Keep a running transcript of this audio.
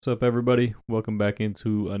What's up, everybody? Welcome back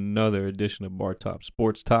into another edition of Bar Top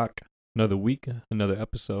Sports Talk. Another week, another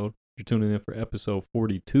episode. You're tuning in for episode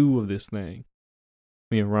 42 of this thing.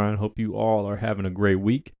 Me and Ryan hope you all are having a great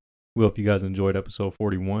week. We hope you guys enjoyed episode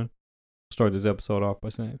 41. Start this episode off by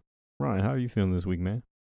saying, Ryan, how are you feeling this week, man?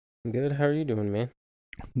 Good. How are you doing, man?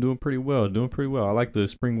 I'm doing pretty well. I like the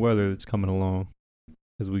spring weather that's coming along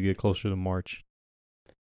as we get closer to March.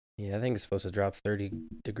 Yeah, I think it's supposed to drop 30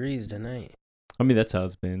 degrees tonight. I mean, that's how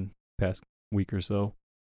it's been past week or so.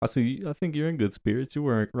 I think you're in good spirits. You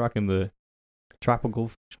were rocking the tropical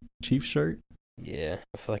Chief shirt. Yeah,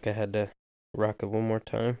 I feel like I had to rock it one more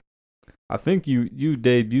time. I think you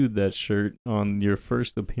debuted that shirt on your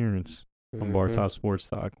first appearance on Bar Top Sports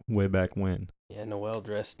Talk way back when. Yeah, Noelle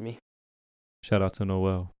dressed me. Shout out to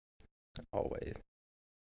Noelle. Always.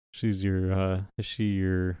 She's is she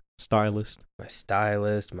your stylist? My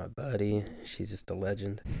stylist, my buddy. She's just a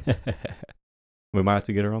legend. We might have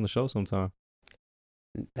to get her on the show sometime.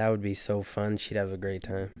 That would be so fun. She'd have a great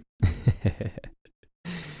time.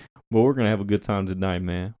 Well, we're going to have a good time tonight,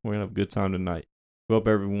 man. We're going to have a good time tonight. We hope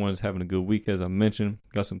everyone's having a good week, as I mentioned.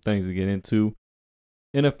 Got some things to get into.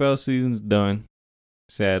 NFL season's done,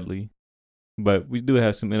 sadly. But we do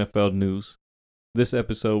have some NFL news. This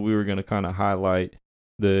episode, we were going to kind of highlight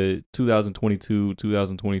the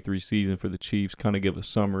 2022-2023 season for the Chiefs, kind of give a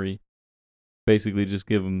summary. Basically, just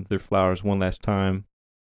give them their flowers one last time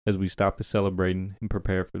as we stop the celebrating and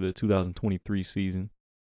prepare for the 2023 season.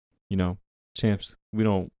 You know, champs, we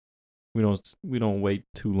don't wait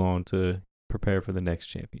too long to prepare for the next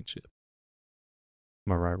championship.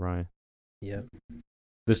 Am I right, Ryan? Yep.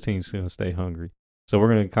 This team's gonna stay hungry, so we're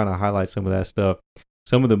gonna kind of highlight some of that stuff.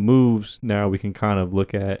 Some of the moves now we can kind of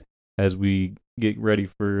look at as we get ready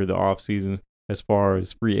for the off season, as far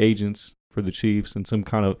as free agents for the Chiefs and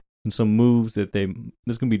some moves that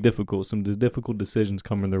this can be difficult. Some difficult decisions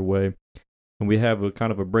coming their way, and we have a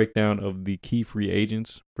kind of a breakdown of the key free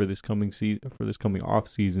agents for this coming off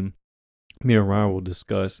season. Me and Ryan will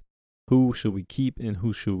discuss who should we keep and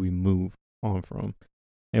who should we move on from,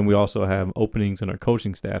 and we also have openings in our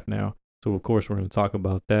coaching staff now. So of course we're going to talk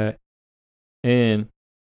about that, and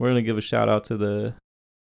we're going to give a shout out to the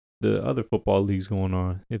other football leagues going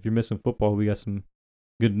on. If you're missing football, we got some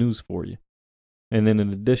good news for you. And then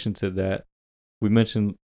in addition to that, we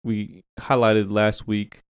highlighted last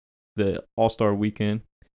week the All-Star Weekend.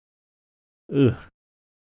 Ugh.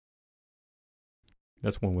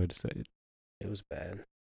 That's one way to say it. It was bad.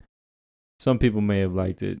 Some people may have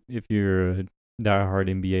liked it. If you're a diehard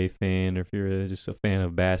NBA fan, or if you're just a fan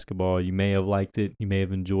of basketball, you may have liked it. You may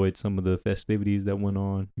have enjoyed some of the festivities that went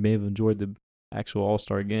on. You may have enjoyed the actual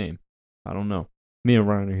All-Star game. I don't know. Me and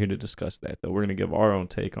Ryan are here to discuss that, though. We're going to give our own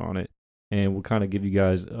take on it. And we'll kind of give you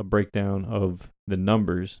guys a breakdown of the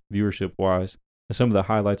numbers, viewership-wise, and some of the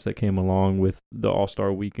highlights that came along with the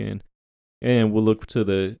All-Star Weekend. And we'll look to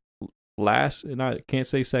the last, and I can't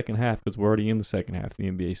say second half because we're already in the second half of the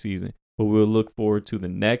NBA season, but we'll look forward to the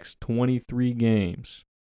next 23 games,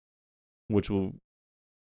 which will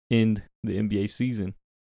end the NBA season.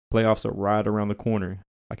 Playoffs are right around the corner.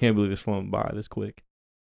 I can't believe it's flown by this quick.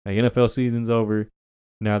 The NFL season's over.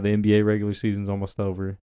 Now the NBA regular season's almost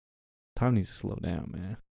over. Time needs to slow down,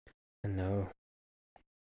 man. I know.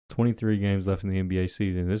 23 games left in the NBA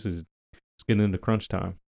season. It's getting into crunch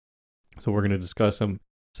time. So we're going to discuss some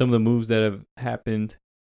of the moves that have happened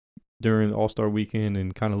during the All-Star Weekend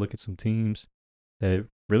and kind of look at some teams that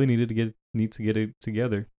really need to get it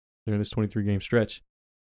together during this 23-game stretch.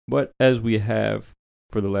 But as we have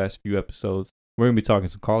for the last few episodes, we're going to be talking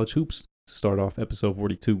some college hoops to start off episode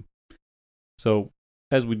 42. So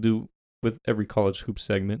as we do with every college hoops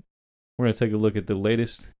segment, we're going to take a look at the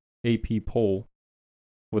latest AP poll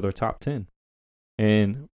with our top 10.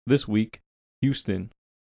 And this week, Houston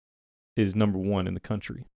is number 1 in the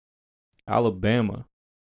country. Alabama,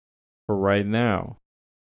 for right now,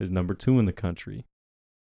 is number 2 in the country.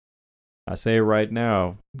 I say right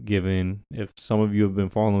now, given if some of you have been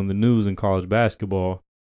following the news in college basketball,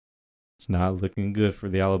 it's not looking good for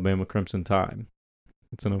the Alabama Crimson Tide.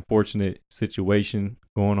 It's an unfortunate situation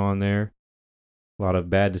going on there. A lot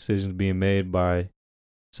of bad decisions being made by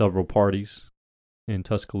several parties in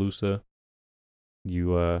Tuscaloosa.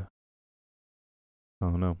 I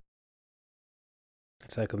don't know.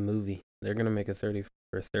 It's like a movie. They're going to make a 30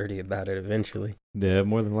 for 30 about it eventually. Yeah,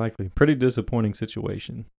 more than likely. Pretty disappointing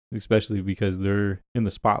situation, especially because they're in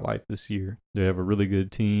the spotlight this year. They have a really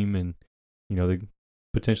good team, and, they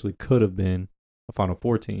potentially could have been a Final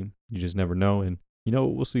Four team. You just never know, and,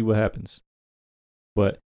 we'll see what happens.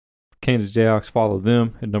 But Kansas Jayhawks follow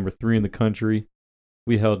them at number 3 in the country.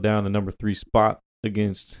 We held down the number 3 spot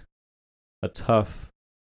against a tough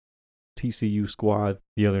TCU squad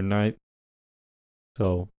the other night.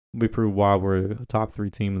 So we proved why we're a top 3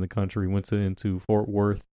 team in the country. Went into Fort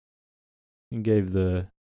Worth and gave the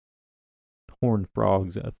Horned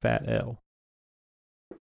Frogs a fat L.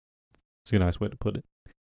 It's a nice way to put it.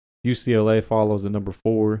 UCLA follows at number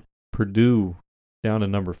 4. Purdue down to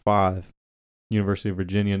number 5. University of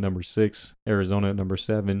Virginia at number 6. Arizona at number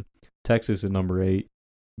 7. Texas at number 8.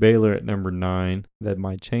 Baylor at number 9. That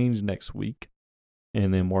might change next week.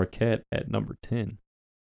 And then Marquette at number 10.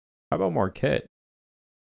 How about Marquette?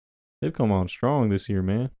 They've come on strong this year,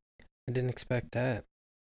 man. I didn't expect that.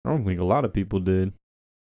 I don't think a lot of people did.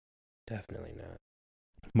 Definitely not.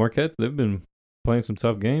 Marquette, they've been playing some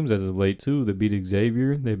tough games as of late, too. They beat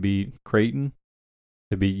Xavier. They beat Creighton.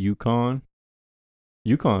 They beat UConn.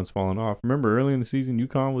 UConn's fallen off. Remember early in the season,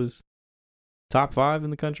 UConn was top 5 in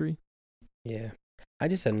the country? Yeah. I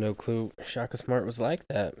just had no clue Shaka Smart was like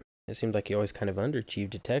that. It seemed like he always kind of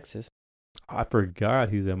underachieved at Texas. I forgot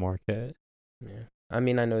he's at Marquette. Yeah. I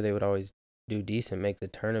mean, I know they would always do decent, make the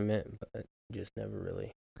tournament, but just never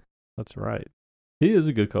really. That's right. He is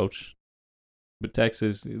a good coach. But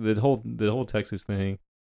Texas, the whole Texas thing,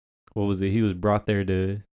 what was it? He was brought there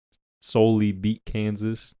to solely beat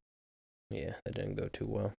Kansas. Yeah, that didn't go too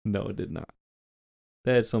well. No, it did not.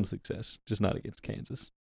 They had some success, just not against Kansas.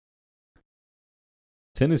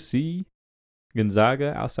 Tennessee,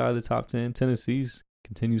 Gonzaga outside the top 10. Tennessee's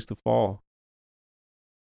continues to fall.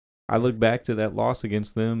 I look back to that loss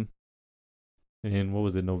against them in, what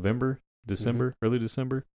was it, December, early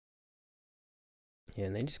December? Yeah,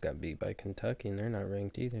 and they just got beat by Kentucky, and they're not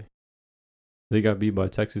ranked either. They got beat by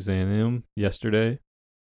Texas A&M yesterday,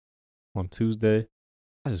 on Tuesday.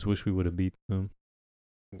 I just wish we would have beat them.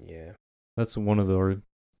 Yeah. That's one of our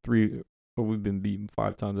 3, or we've been beaten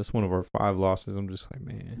 5 times. That's one of our 5 losses. I'm just like,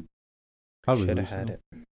 man. Should have had it.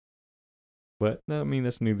 But, I mean,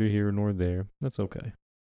 that's neither here nor there. That's okay.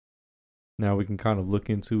 Now we can kind of look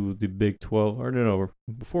into the Big 12. Or no,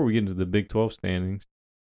 before we get into the Big 12 standings,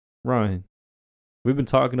 Ryan, we've been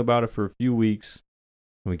talking about it for a few weeks.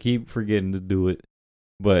 And we keep forgetting to do it.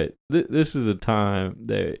 But this is a time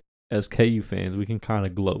that, as KU fans, we can kind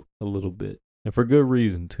of gloat a little bit. And for good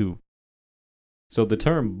reason, too. So the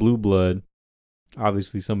term blue blood,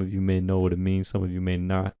 obviously some of you may know what it means, some of you may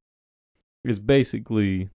not. It's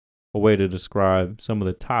basically a way to describe some of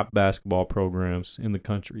the top basketball programs in the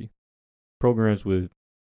country. Programs with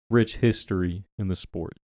rich history in the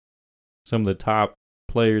sport. Some of the top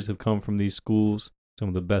players have come from these schools. Some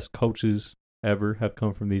of the best coaches ever have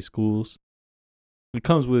come from these schools. It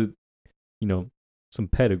comes with, some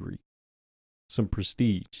pedigree, some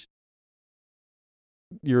prestige.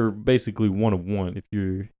 You're basically one of one if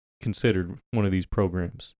you're considered one of these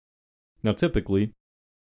programs. Now, typically,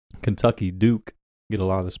 Kentucky, Duke get a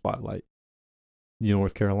lot of the spotlight.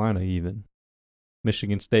 North Carolina even.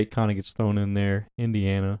 Michigan State kind of gets thrown in there.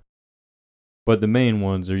 Indiana. But the main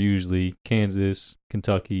ones are usually Kansas,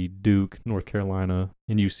 Kentucky, Duke, North Carolina,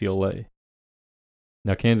 and UCLA.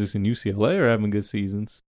 Now, Kansas and UCLA are having good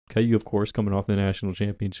seasons. KU, of course, coming off the national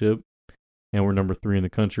championship. And we're number 3 in the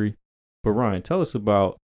country. But, Ryan, tell us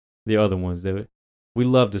about the other ones that we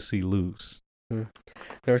love to see lose.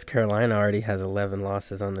 North Carolina already has 11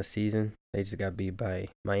 losses on the season. They just got beat by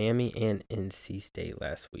Miami and NC State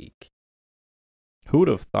last week. Who would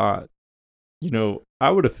have thought?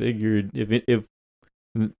 I would have figured if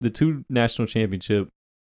the 2 national championship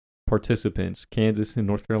participants, Kansas and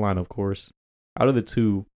North Carolina, of course, out of the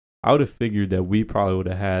 2, I would have figured that we probably would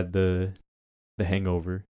have had the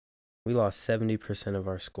hangover. We lost 70% of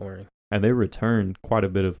our scoring. And they returned quite a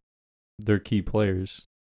bit of their key players.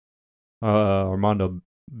 Armando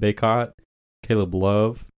Bacot, Caleb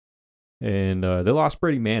Love, and they lost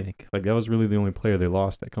Brady Manick. Like, that was really the only player they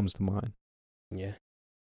lost that comes to mind. Yeah.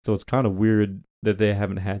 So it's kind of weird that they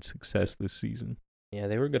haven't had success this season. Yeah,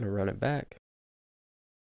 they were going to run it back.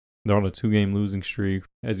 They're on a 2-game losing streak.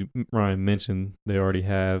 As Ryan mentioned, they already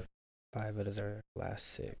have 5 out of their last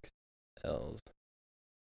 6 L's.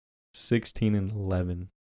 16-11.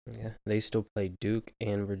 Yeah, they still play Duke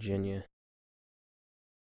and Virginia.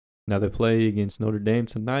 Now they play against Notre Dame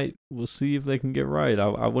tonight. We'll see if they can get right.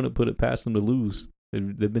 I wouldn't put it past them to lose.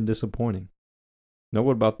 They've been disappointing. Now,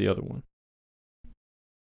 what about the other one?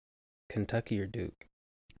 Kentucky or Duke?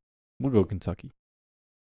 We'll go Kentucky.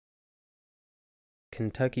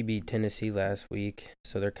 Kentucky beat Tennessee last week,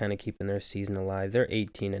 so they're kind of keeping their season alive. They're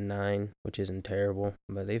 18-9, which isn't terrible,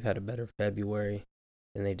 but they've had a better February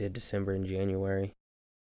than they did December and January.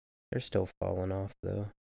 They're still falling off, though.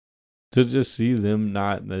 To just see them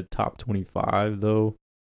not in the top 25, though,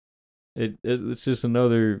 it's just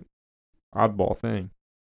another oddball thing.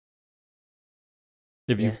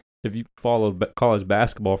 If if you follow college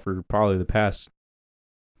basketball for probably the past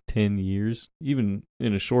 10 years, even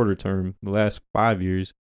in a shorter term, the last 5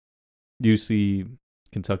 years, you see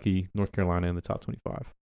Kentucky, North Carolina in the top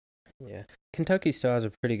 25. Yeah. Kentucky still has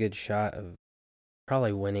a pretty good shot of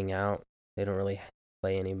probably winning out. They don't really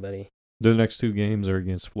play anybody. Their next two games are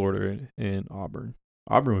against Florida and Auburn.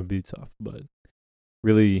 Auburn would be tough, but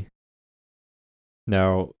really,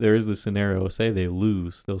 now there is the scenario, say they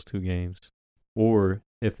lose those two games, or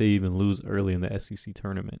if they even lose early in the SEC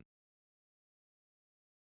tournament.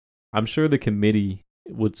 I'm sure the committee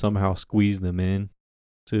would somehow squeeze them in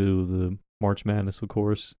to the March Madness, of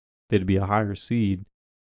course. They'd be a higher seed,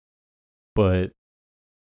 but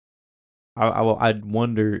I'd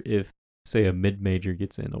wonder if, say, a mid-major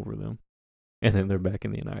gets in over them, and then they're back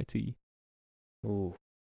in the NIT. Ooh,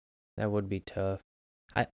 that would be tough.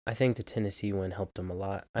 I think the Tennessee win helped them a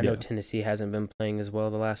lot. I know Tennessee hasn't been playing as well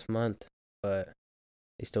the last month, but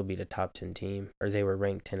they still beat a top 10 team, or they were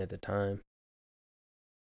ranked 10 at the time.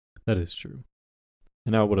 That is true.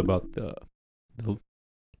 And now what about the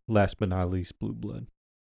last but not least, Blue Blood?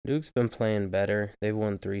 Duke's been playing better. They've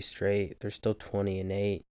won 3 straight. They're still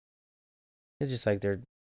 20-8. It's just like they're,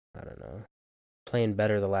 I don't know, playing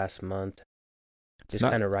better the last month. Just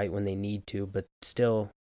kind of right when they need to, but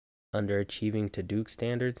still underachieving to Duke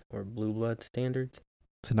standards or Blue Blood standards.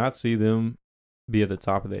 To not see them be at the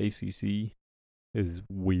top of the ACC is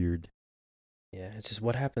weird. Yeah, it's just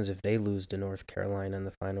what happens if they lose to North Carolina in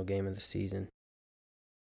the final game of the season.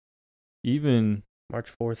 Even March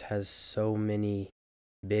 4th has so many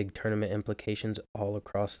big tournament implications all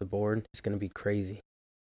across the board. It's going to be crazy.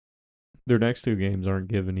 Their next two games aren't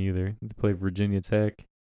given either. They play Virginia Tech.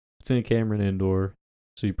 It's in Cameron Indoor,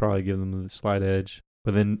 so you probably give them the slight edge.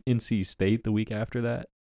 But then NC State the week after that.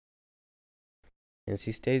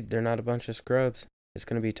 NC State, they're not a bunch of scrubs. It's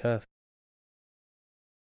going to be tough.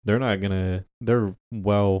 They're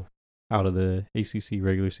well out of the ACC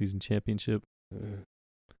regular season championship.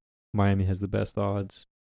 Miami has the best odds.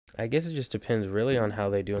 I guess it just depends really on how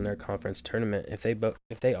they do in their conference tournament. If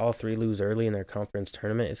they all three lose early in their conference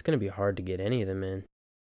tournament, it's going to be hard to get any of them in.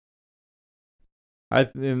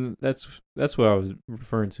 And that's what I was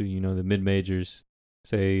referring to. The mid majors.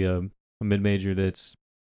 Say a mid major that's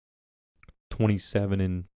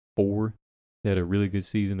 27-4. They had a really good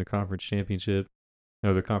season, the conference championship.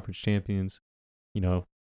 They're conference champions.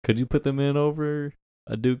 Could you put them in over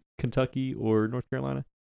a Duke, Kentucky, or North Carolina?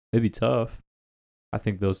 It'd be tough. I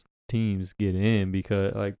think those teams get in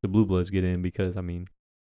because, the Blue Bloods get in because,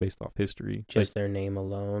 based off history. Just their name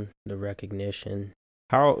alone, the recognition.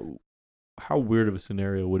 How weird of a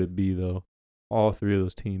scenario would it be, though, all three of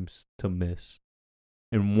those teams to miss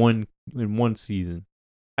in one season?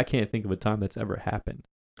 I can't think of a time that's ever happened.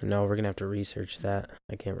 No, we're going to have to research that.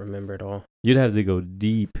 I can't remember it all. You'd have to go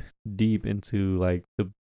deep into,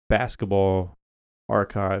 the basketball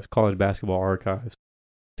archives, college basketball archives,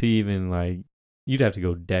 to even, you'd have to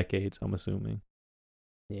go decades, I'm assuming.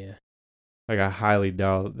 Yeah. I highly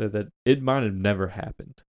doubt that it might have never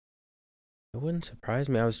happened. It wouldn't surprise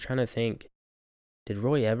me. I was trying to think, did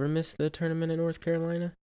Roy ever miss the tournament in North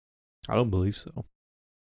Carolina? I don't believe so.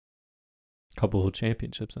 A couple of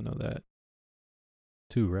championships, I know that.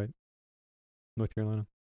 2, right? North Carolina.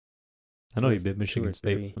 I know he beat Michigan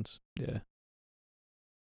State once. Yeah.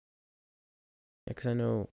 Because I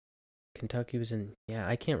know Kentucky was in. Yeah,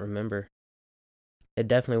 I can't remember. It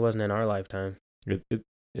definitely wasn't in our lifetime.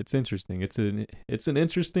 It's interesting. It's an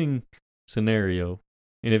interesting scenario,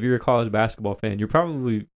 and if you're a college basketball fan, you're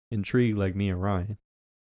probably intrigued like me and Ryan,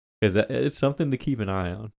 because it's something to keep an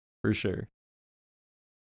eye on for sure.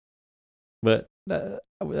 But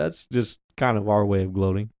that's just kind of our way of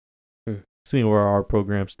gloating, seeing where our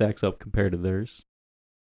program stacks up compared to theirs.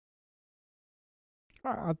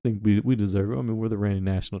 I think we deserve it. We're the reigning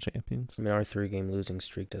national champions. Our 3-game losing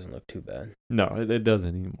streak doesn't look too bad. No, it doesn't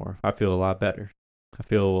anymore. I feel a lot better.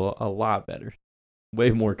 Way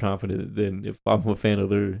more confident than if I'm a fan of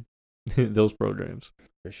those programs.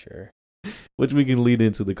 For sure. Which we can lead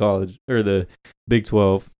into the college or the Big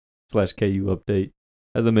 12/KU update.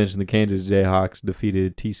 As I mentioned, the Kansas Jayhawks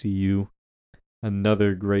defeated TCU.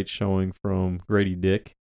 Another great showing from Grady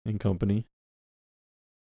Dick and company.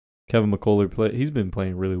 Kevin McCullough he's been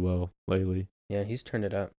playing really well lately. Yeah, he's turned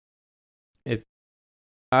it up. If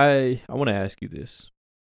I want to ask you this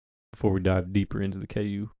before we dive deeper into the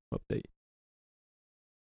KU update.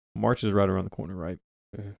 March is right around the corner, right?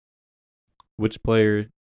 Mm-hmm. Which player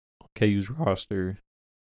on KU's roster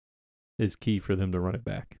is key for them to run it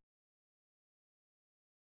back?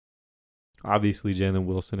 Obviously, Jalen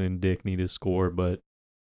Wilson and Dick need to score, but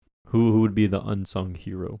who would be the unsung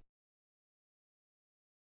hero?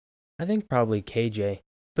 I think probably KJ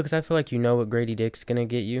because I feel like you know what Grady Dick's gonna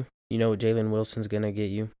get you. You know what Jalen Wilson's gonna get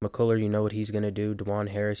you. McCuller, you know what he's gonna do. DeJuan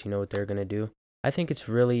Harris, you know what they're gonna do. I think it's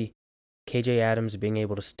really KJ Adams being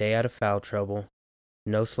able to stay out of foul trouble,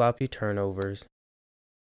 no sloppy turnovers,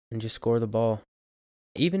 and just score the ball.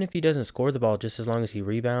 Even if he doesn't score the ball, just as long as he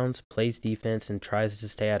rebounds, plays defense, and tries to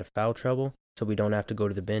stay out of foul trouble so we don't have to go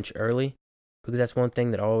to the bench early. Because that's one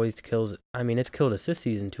thing that always kills. I mean, it's killed us this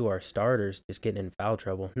season too, our starters just getting in foul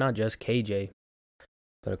trouble. Not just KJ,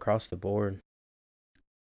 but across the board.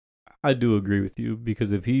 I do agree with you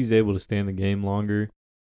because if he's able to stay in the game longer,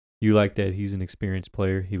 you like that he's an experienced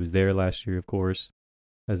player. He was there last year, of course,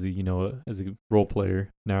 as a role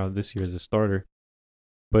player. Now this year as a starter.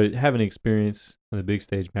 But having experience on the big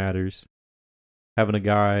stage matters. Having a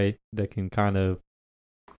guy that can kind of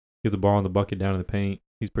get the ball in the bucket down in the paint.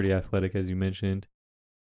 He's pretty athletic, as you mentioned.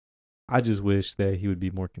 I just wish that he would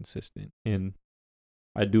be more consistent. And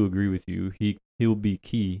I do agree with you. He'll be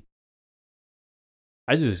key.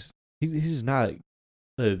 He's not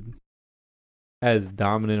as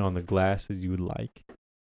dominant on the glass as you would like.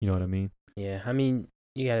 You know what I mean? Yeah, I mean,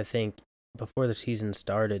 you got to think before the season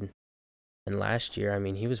started and last year, I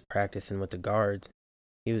mean, he was practicing with the guards.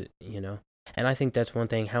 He was, and I think that's one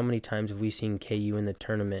thing. How many times have we seen KU in the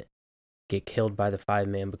tournament get killed by the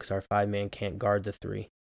 5-man because our 5-man can't guard the 3?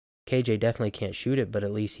 KJ definitely can't shoot it, but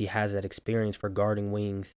at least he has that experience for guarding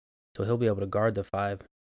wings, so he'll be able to guard the 5.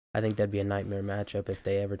 I think that'd be a nightmare matchup if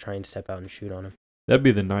they ever try and step out and shoot on him. That'd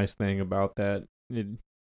be the nice thing about that.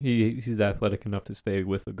 He's athletic enough to stay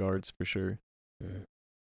with the guards for sure. Mm.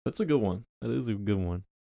 That's a good one. That is a good one.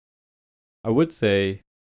 I would say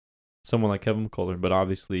someone like Kevin McCullough, but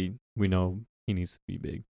obviously we know he needs to be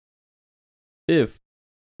big. If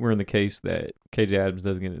we're in the case that KJ Adams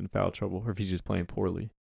doesn't get in foul trouble or if he's just playing poorly,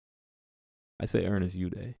 I say Ernest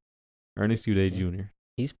Uday. Ernest Uday Jr.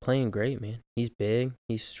 He's playing great, man. He's big.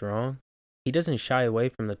 He's strong. He doesn't shy away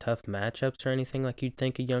from the tough matchups or anything like you'd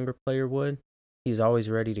think a younger player would. He's always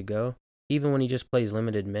ready to go, even when he just plays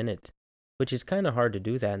limited minutes, which is kind of hard to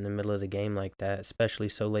do that in the middle of the game like that, especially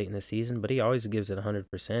so late in the season, but he always gives it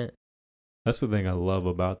 100%. That's the thing I love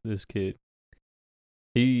about this kid.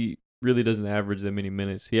 He really doesn't average that many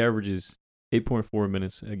minutes. He averages 8.4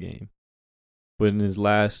 minutes a game. But in the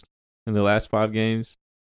last 5 games,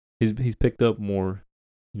 he's picked up more,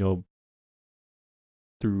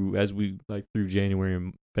 through January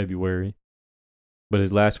and February. But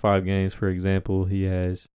his last 5 games, for example, he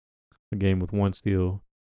has a game with 1 steal,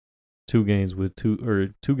 2 games with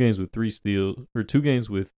 3 steals, or 3 games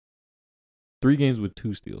with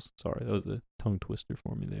 2 steals. Sorry, that was a tongue twister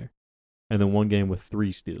for me there. And then 1 game with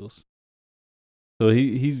 3 steals. So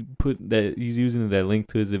he's using that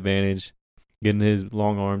length to his advantage, getting his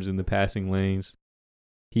long arms in the passing lanes.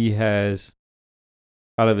 He has,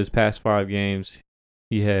 out of his past 5 games,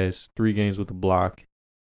 he has 3 games with a block.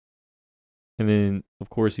 And then, of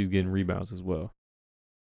course, he's getting rebounds as well.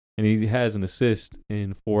 And he has an assist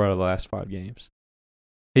in 4 out of the last 5 games.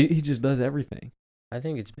 He just does everything. I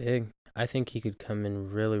think it's big. I think he could come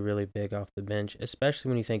in really, really big off the bench, especially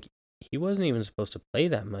when you think he wasn't even supposed to play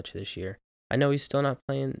that much this year. I know he's still not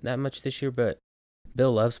playing that much this year, but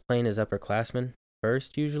Bill loves playing his upperclassmen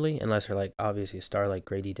first usually, unless they're like obviously a star like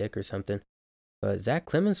Grady Dick or something. But Zach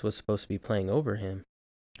Clemens was supposed to be playing over him.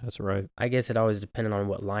 That's right. I guess it always depended on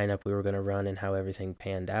what lineup we were going to run and how everything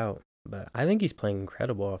panned out. But I think he's playing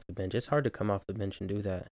incredible off the bench. It's hard to come off the bench and do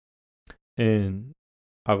that. And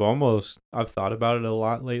I've thought about it a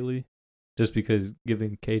lot lately, just because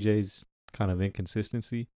given KJ's kind of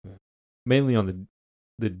inconsistency, mainly on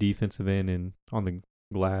the defensive end and on the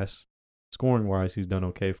glass. Scoring wise, he's done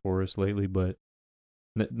okay for us lately, but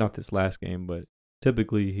not this last game. But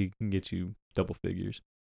typically, he can get you double figures.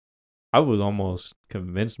 I was almost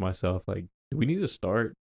convinced myself, like, do we need to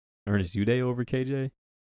start Ernest Uday over KJ?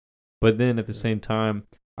 But then at the same time,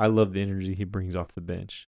 I love the energy he brings off the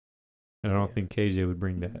bench. And I don't think KJ would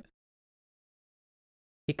bring that.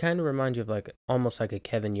 He kind of reminds you of almost like a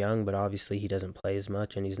Kevin Young, but obviously he doesn't play as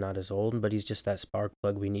much and he's not as old, but he's just that spark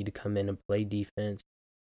plug we need to come in and play defense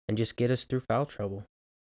and just get us through foul trouble.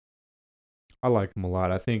 I like him a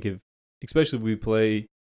lot. I think especially if we play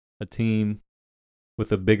a team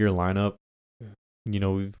with a bigger lineup,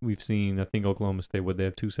 we've seen, I think Oklahoma State, they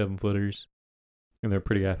have 2 7-footers, and they're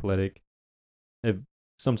pretty athletic.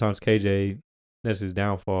 Sometimes KJ, that's his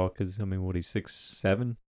downfall because, he's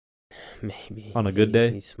 6'7"? Maybe. On a good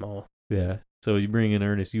day? He's small. Yeah. So you bring in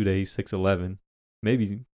Ernest Uday, he's 6'11",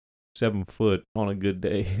 maybe 7 foot on a good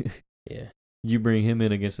day. Yeah. You bring him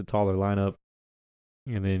in against a taller lineup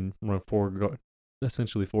and then run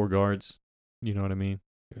essentially 4 guards. You know what I mean?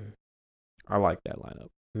 Mm. I like that lineup.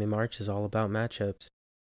 I mean, March is all about matchups.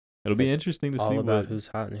 It'll be interesting to see All about what. who's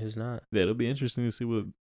hot and who's not. Yeah, it'll be interesting to see what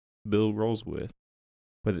Bill rolls with.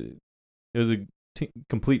 But it was a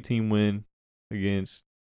complete team win against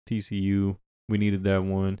TCU. We needed that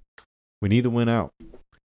one. We need to win out.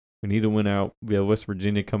 We have West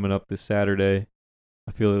Virginia coming up this Saturday.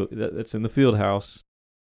 I feel that's in the field house.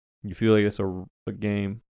 You feel like it's a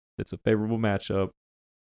game that's a favorable matchup.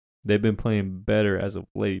 They've been playing better as of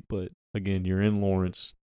late, but again, you're in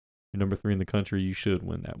Lawrence. You're number 3 in the country. You should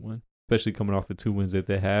win that one, especially coming off the 2 wins that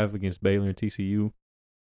they have against Baylor and TCU.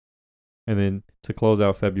 And then to close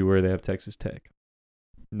out February, they have Texas Tech.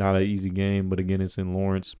 Not an easy game, but again, it's in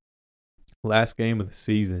Lawrence. Last game of the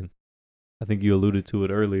season. I think you alluded to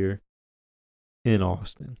it earlier. In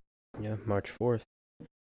Austin. Yeah, March 4th.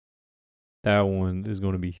 That one is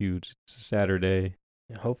going to be huge. It's a Saturday.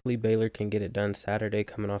 Hopefully Baylor can get it done Saturday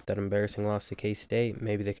coming off that embarrassing loss to K-State.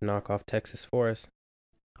 Maybe they can knock off Texas for us.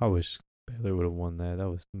 I wish Baylor would have won that. That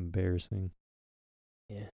was embarrassing.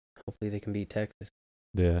 Yeah, hopefully they can beat Texas.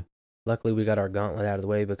 Yeah. Luckily we got our gauntlet out of the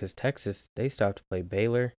way because Texas, they still have to play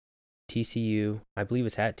Baylor, TCU. I believe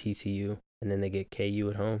it's at TCU, and then they get KU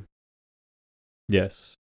at home.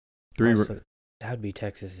 Yes. Also, that would be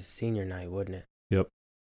Texas' senior night, wouldn't it? Yep.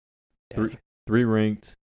 Three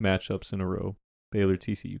ranked matchups in a row. Baylor,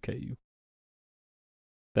 TCU, KU.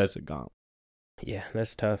 That's a gauntlet. Yeah,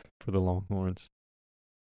 that's tough. For the Longhorns.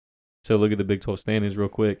 So look at the Big 12 standings real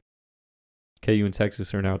quick. KU and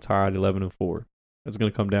Texas are now tied 11-4. That's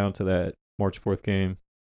going to come down to that March 4th game.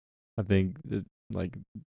 I think that,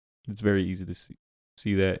 it's very easy to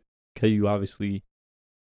see that. KU honestly,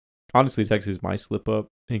 Texas might slip up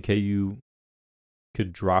and KU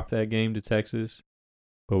could drop that game to Texas.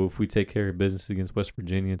 But if we take care of business against West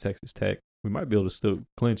Virginia and Texas Tech, we might be able to still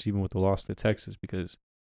clinch even with the loss to Texas because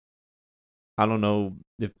I don't know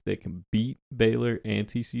if they can beat Baylor and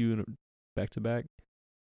TCU in back-to-back.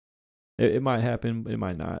 It might happen, but it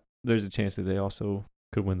might not. There's a chance that they also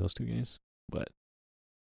could win those 2 games, but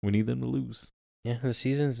we need them to lose. Yeah, the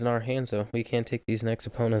season's in our hands, though. We can't take these next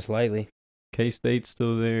opponents lightly. K-State's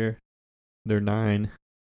still there. They're 9-6,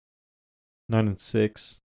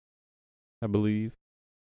 I believe.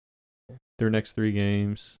 Their next 3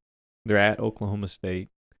 games, they're at Oklahoma State,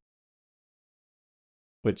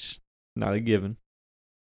 which not a given.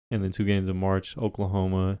 And then 2 games in March,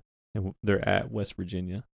 Oklahoma, and they're at West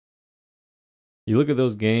Virginia. You look at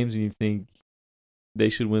those games and you think they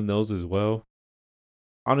should win those as well.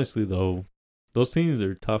 Honestly, though, those teams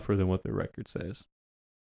are tougher than what their record says.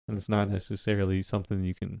 And it's not necessarily something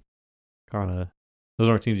you can those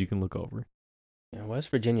aren't teams you can look over. Yeah, West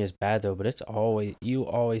Virginia is bad, though, but you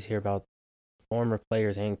always hear about former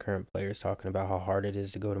players and current players talking about how hard it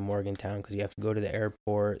is to go to Morgantown because you have to go to the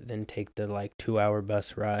airport, then take the 2-hour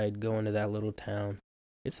bus ride, go into that little town.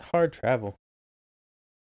 It's hard travel.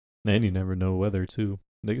 And you never know weather, too.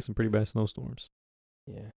 They get some pretty bad snowstorms.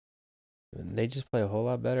 Yeah. They just play a whole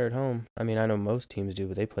lot better at home. I mean, I know most teams do,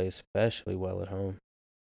 but they play especially well at home.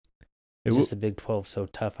 It's just the Big 12 so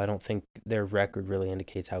tough. I don't think their record really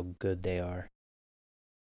indicates how good they are.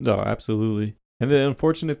 No, absolutely. And the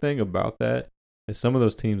unfortunate thing about that is some of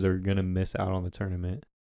those teams are going to miss out on the tournament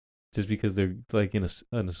just because they're in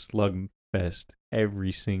a slug fest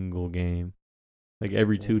every single game.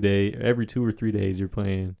 Every 2 or 3 days you're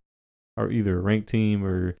playing are either a ranked team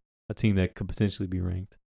or a team that could potentially be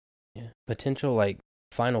ranked. Yeah. Potential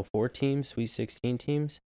Final Four teams, Sweet 16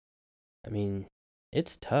 teams. I mean,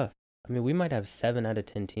 it's tough. I mean, we might have 7 out of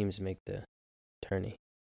 10 teams make the tourney.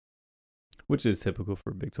 Which is typical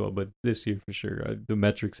for Big 12, but this year for sure. The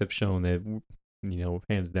metrics have shown that,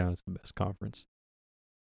 hands down, it's the best conference.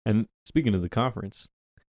 And speaking of the conference,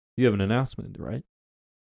 you have an announcement, right?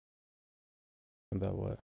 About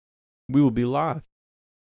what? We will be live.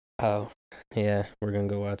 Oh, yeah. We're going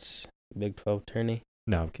to go watch Big 12 tourney.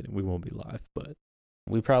 No, I'm kidding. We won't be live, but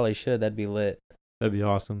we probably should. That'd be lit. That'd be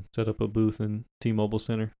awesome. Set up a booth in T-Mobile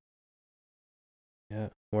Center. Yeah.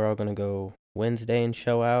 We're all going to go Wednesday and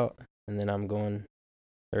show out. And then I'm going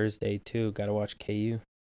Thursday, too. Got to watch KU.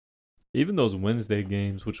 Even those Wednesday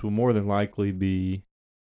games, which will more than likely be,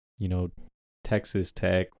 Texas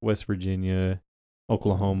Tech, West Virginia,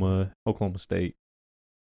 Oklahoma State.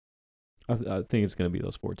 I think it's going to be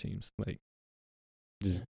those 4 teams.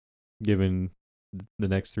 Given the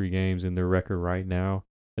next 3 games and their record right now,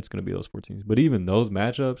 it's going to be those 4 teams. But even those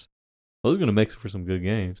matchups, those are going to make for some good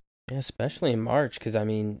games. Yeah, especially in March, because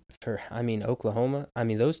Oklahoma.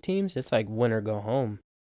 Those teams, it's win or go home.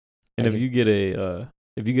 And if you get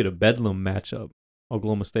a bedlam matchup,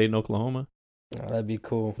 Oklahoma State and Oklahoma, that'd be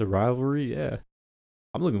cool. The rivalry, yeah,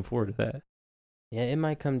 I'm looking forward to that. Yeah, it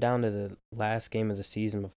might come down to the last game of the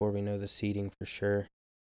season before we know the seeding for sure.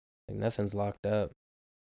 Like nothing's locked up.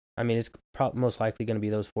 I mean, it's most likely going to be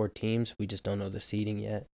those 4 teams. We just don't know the seeding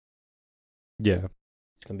yet. Yeah.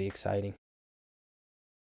 It's going to be exciting.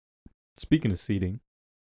 Speaking of seeding,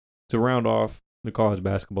 to round off the college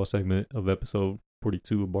basketball segment of episode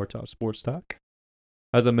 42 of Bar Top Sports Talk,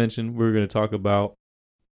 as I mentioned, we're going to talk about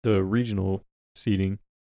the regional seeding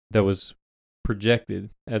that was projected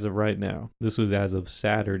as of right now. This was as of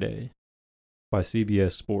Saturday by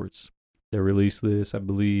CBS Sports. They released this, I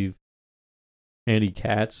believe. Andy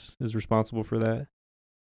Katz is responsible for that.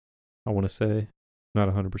 I want to say, not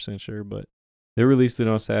 100% sure, but they released it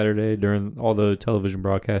on Saturday during all the television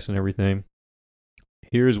broadcasts and everything.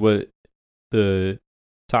 Here's what the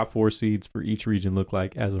top 4 seeds for each region look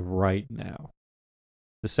like as of right now.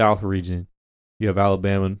 The South region, you have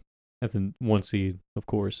Alabama at the 1 seed, of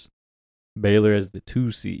course. Baylor as the 2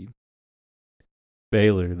 seed.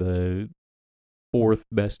 Baylor, the 4th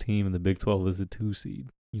best team in the Big 12, is the 2 seed.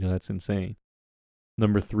 That's insane.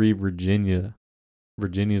 Number 3, Virginia.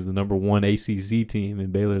 Virginia is the number 1 ACC team,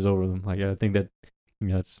 and Baylor's over them. Like, I think that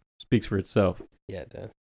speaks for itself. Yeah, it does.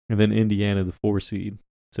 And then Indiana, the 4 seed,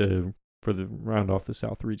 for the round off the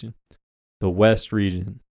South region. The West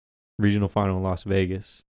region, regional final in Las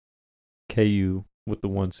Vegas. KU with the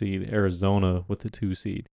 1 seed. Arizona with the 2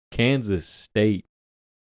 seed. Kansas State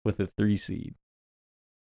with the 3 seed.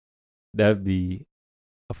 That'd be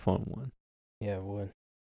a fun one. Yeah, it would.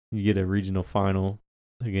 You get a regional final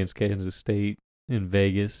against Kansas State in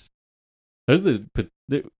Vegas.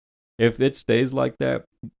 If it stays like that,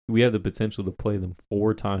 we have the potential to play them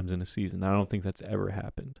 4 times in a season. I don't think that's ever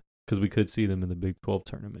happened because we could see them in the Big 12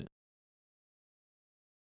 tournament.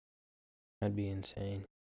 That'd be insane.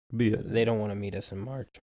 They don't want to meet us in March.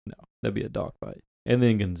 No, that'd be a dogfight. And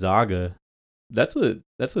then Gonzaga, that's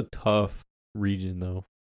a tough region though,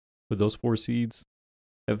 with those 4 seeds.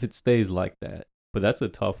 If it stays like that, but that's a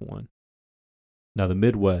tough one. Now the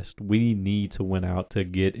Midwest, we need to win out to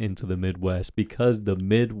get into the Midwest because the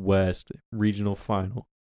Midwest regional final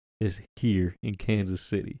is here in Kansas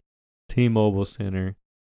City, T-Mobile Center.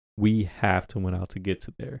 We have to win out to get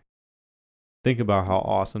to there. Think about how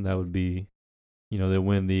awesome that would be. They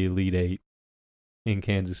win the Elite 8 in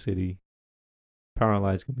Kansas City. Power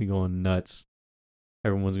Light's going to be going nuts.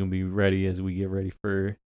 Everyone's going to be ready as we get ready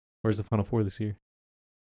for, where's the Final Four this year?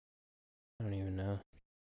 I don't even know.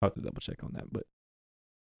 I'll have to double check on that. But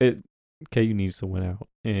KU needs to win out.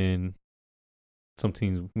 And some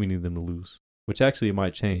teams, we need them to lose. Which actually it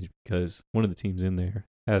might change because one of the teams in there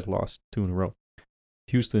has lost 2 in a row.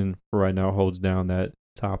 Houston, for right now, holds down that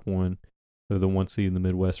top one. They're the 1 seed in the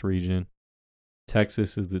Midwest region.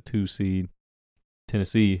 Texas is the 2 seed.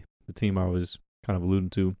 Tennessee, the team I was kind of alluding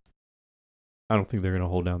to, I don't think they're going to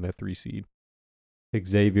hold down that 3 seed.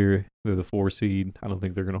 Xavier, they're the 4 seed. I don't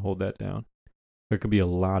think they're going to hold that down. There could be a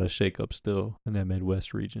lot of shakeup still in that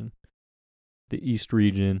Midwest region. The East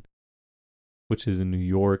region, which is in New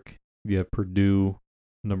York, you have Purdue,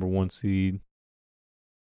 number 1 seed.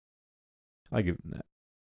 I give them that.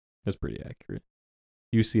 That's pretty accurate.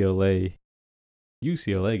 UCLA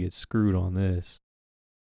gets screwed on this.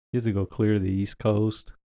 He has to go clear to the East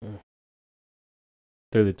Coast.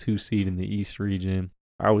 They're the 2 seed in the East region.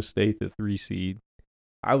 Iowa State, the 3 seed.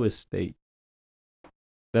 Iowa State.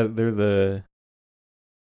 They're the,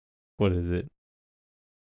 what is it?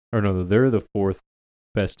 Or no, they're the 4th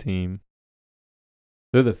best team.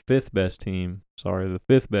 They're the 5th best team. Sorry, the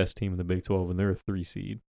 5th best team in the Big 12, and they're a 3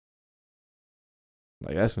 seed.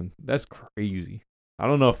 Like, that's crazy. I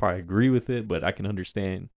don't know if I agree with it, but I can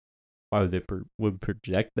understand why they would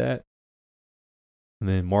project that. And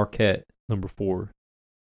then Marquette, number 4,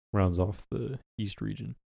 rounds off the East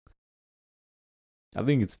region. I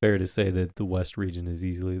think it's fair to say that the West region is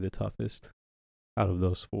easily the toughest out of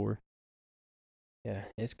those 4. Yeah,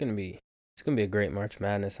 it's gonna be a great March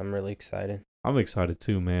Madness. I'm really excited. I'm excited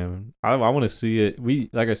too, man. I want to see it.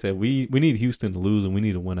 Like I said, we need Houston to lose and we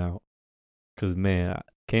need to win out. Cause man,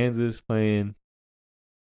 Kansas playing.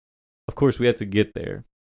 Of course, we had to get there,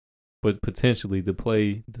 but potentially to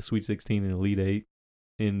play the Sweet 16 and Elite 8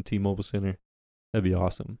 in T-Mobile Center, that'd be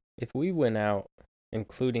awesome. If we win out,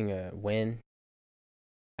 including a win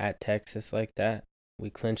at Texas like that, we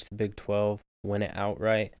clinch the Big 12, win it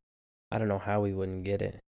outright. I don't know how we wouldn't get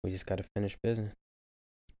it. We just got to finish business.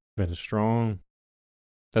 Finish strong.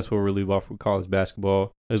 That's where we'll leave off with college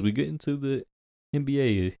basketball as we get into the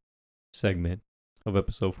NBA segment of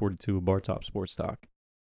episode 42 of Bar Top Sports Talk.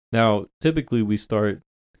 Now, typically we start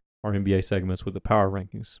our NBA segments with the power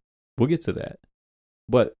rankings. We'll get to that.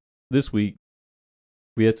 But this week,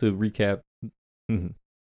 we had to recap.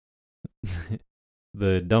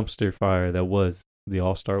 the dumpster fire that was the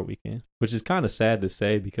All-Star weekend, which is kind of sad to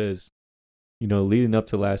say because, leading up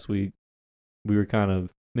to last week, we were kind of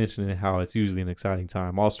mentioning how it's usually an exciting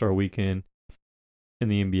time. All-Star weekend in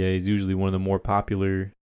the NBA is usually one of the more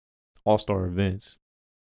popular All-Star events,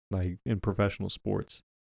 like in professional sports.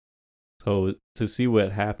 So to see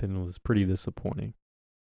what happened was pretty disappointing.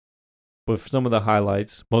 But for some of the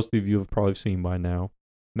highlights, most of you have probably seen by now.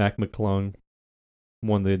 Mac McClung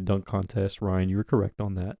won the dunk contest. Ryan, you were correct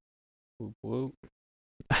on that. Whoop, whoop.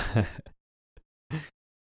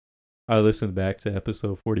 I listened back to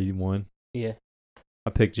episode 41. Yeah.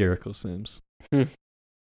 I picked Jericho Sims,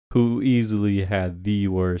 who easily had the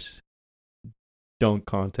worst dunk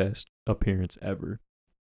contest appearance ever.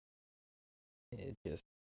 It just.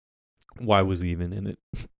 Why was he even in it?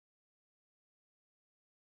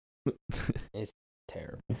 It's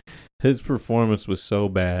terrible. His performance was so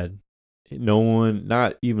bad. No one,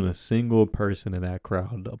 not even a single person in that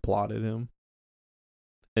crowd applauded him.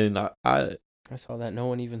 And I saw that no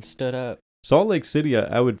one even stood up. Salt Lake City,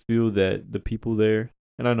 I would feel that the people there,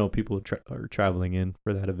 and I know people are traveling in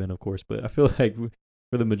for that event, of course, but I feel like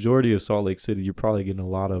for the majority of Salt Lake City, you're probably getting a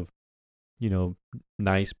lot of,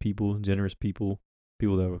 nice people, generous people that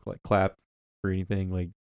would like clap for anything, like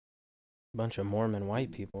bunch of Mormon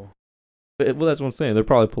white people. Well, that's what I'm saying. They're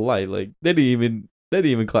probably polite. Like they didn't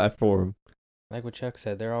even clap for him. Like what Chuck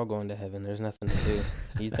said, they're all going to heaven. There's nothing to do.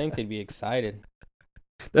 You'd think they'd be excited.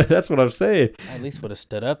 That's what I'm saying. I at least would have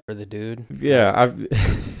stood up for the dude. Yeah,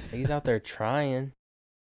 he's out there trying.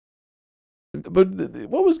 But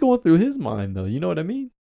what was going through his mind, though? You know what I mean?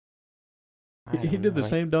 He did the know.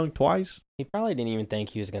 same dunk twice. He probably didn't even think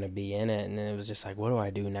he was going to be in it, and then it was just like, what do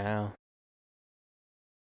I do now?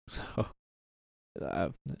 So,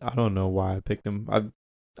 I don't know why I picked him.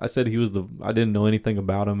 I said he was I didn't know anything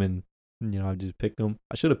about him, and I just picked him.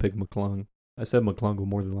 I should have picked McClung. I said McClung will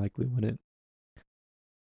more than likely win it.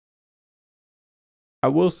 I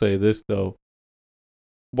will say this though.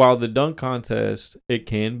 While the dunk contest, it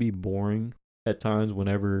can be boring at times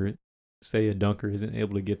whenever, say, a dunker isn't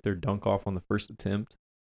able to get their dunk off on the first attempt,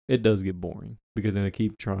 it does get boring because then they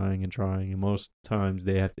keep trying, and most times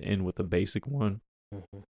they have to end with a basic one,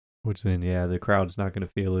 which then, the crowd's not going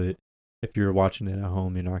to feel it. If you're watching it at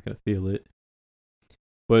home, you're not going to feel it.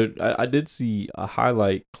 But I did see a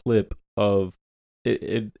highlight clip of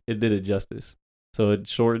it. It did it justice. So it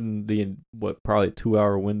shortened the probably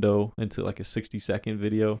 2-hour window into like a 60-second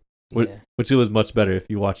video, which it was much better if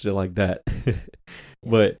you watched it like that.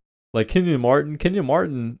 But like Kenyon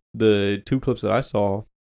Martin, the 2 clips that I saw,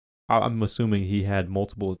 I'm assuming he had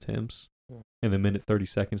multiple attempts in the minute 30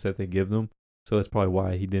 seconds that they give them. So that's probably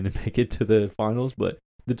why he didn't make it to the finals. But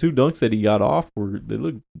the 2 dunks that he got off they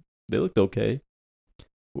looked okay.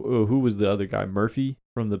 Who was the other guy? Murphy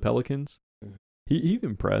from the Pelicans. He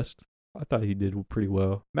impressed. I thought he did pretty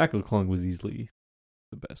well. Mac McClung was easily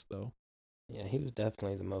the best, though. Yeah, he was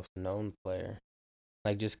definitely the most known player.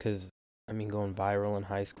 Like, just because, going viral in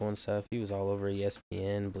high school and stuff, he was all over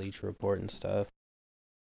ESPN, Bleacher Report and stuff.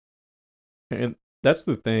 And that's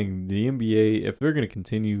the thing. The NBA, if they're going to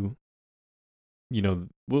continue,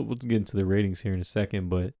 we'll get into the ratings here in a second,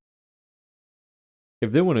 but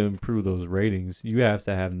if they want to improve those ratings, you have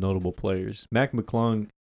to have notable players. Mac McClung,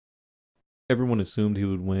 everyone assumed he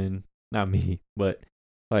would win. Not me, but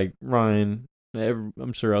like Ryan,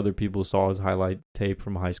 I'm sure other people saw his highlight tape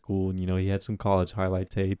from high school, and he had some college highlight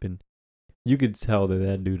tape, and you could tell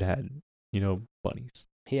that dude had bunnies.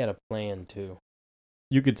 He had a plan too.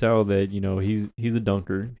 You could tell that he's a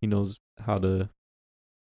dunker. He knows how to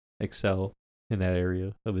excel in that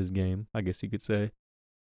area of his game, I guess you could say.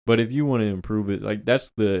 But if you want to improve it, like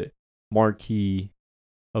that's the marquee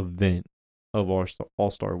event of our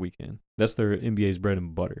All-Star weekend. That's their NBA's bread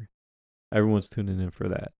and butter. Everyone's tuning in for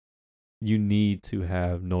that. You need to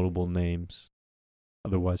have notable names.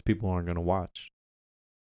 Otherwise, people aren't going to watch.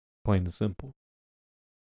 Plain and simple.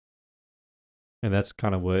 And that's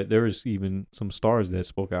kind of what, there was even some stars that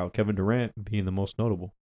spoke out. Kevin Durant being the most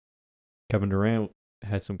notable. Kevin Durant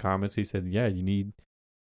had some comments. He said, you need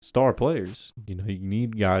star players. You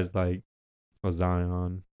need guys like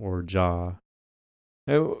Zion or Ja.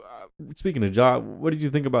 Hey, speaking of Ja, what did you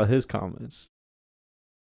think about his comments?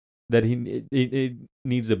 That it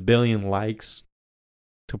needs 1 billion likes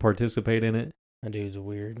to participate in it. That dude's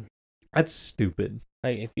weird. That's stupid.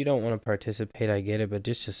 Like, if you don't want to participate, I get it, but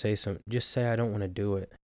just say I don't want to do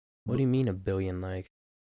it. What do you mean 1 billion likes?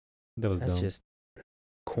 That's dumb. Just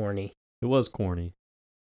corny. It was corny.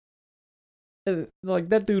 Like,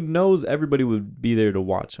 that dude knows everybody would be there to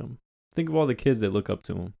watch him. Think of all the kids that look up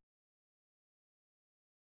to him.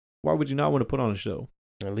 Why would you not want to put on a show?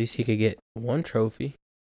 At least he could get one trophy.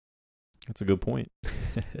 That's a good point.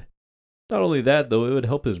 Not only that, though, it would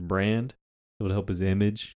help his brand. It would help his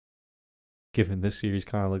image. Given this series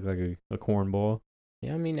kind of looked like a cornball.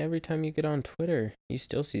 Yeah, I mean, every time you get on Twitter, you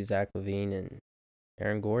still see Zach LaVine and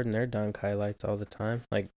Aaron Gordon, their dunk highlights all the time.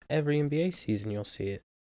 Like, every NBA season, you'll see it.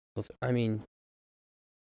 I mean,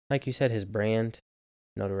 like you said, his brand,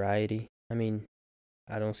 notoriety. I mean,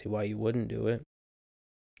 I don't see why you wouldn't do it.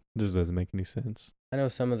 This doesn't make any sense. I know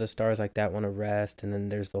some of the stars like that want to rest, and then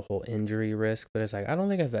there's the whole injury risk. But it's like, I don't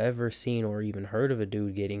think I've ever seen or even heard of a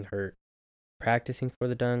dude getting hurt practicing for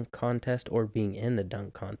the dunk contest or being in the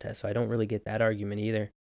dunk contest. So I don't really get that argument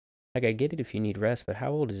either. Like, I get it if you need rest, but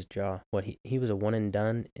how old is Ja? What, he was a one and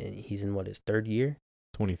done, and he's in, what, his third year?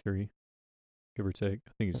 23, give or take.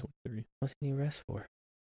 I think he's 23. What's he need rest for?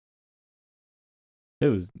 It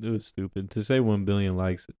was stupid. To say 1 billion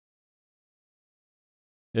likes it,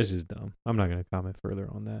 it's just dumb. I'm not going to comment further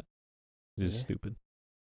on that. It's just stupid.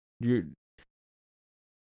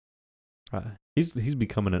 He's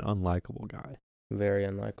becoming an unlikable guy. Very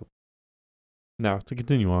unlikable. Now, to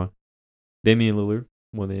continue on, Damian Lillard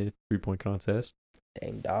won the 3-point contest.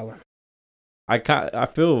 Dang dollar. I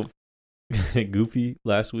feel goofy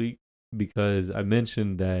last week because I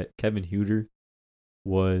mentioned that Kevin Huerter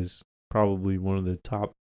was probably one of the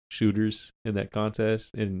top shooters in that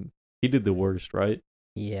contest, and he did the worst, right?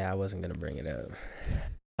 Yeah, I wasn't going to bring it up.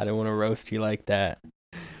 I didn't want to roast you like that.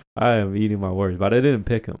 I am eating my words, but I didn't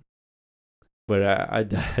pick him. But I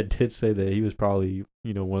did say that he was probably,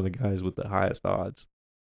 one of the guys with the highest odds.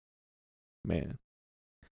 Man,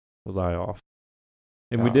 was I off.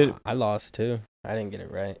 And I lost too. I didn't get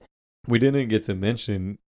it right. We didn't get to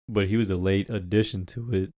mention, but he was a late addition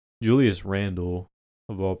to it. Julius Randle,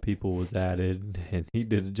 of all people, was added, and he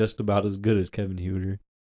did just about as good as Kevin Huerter.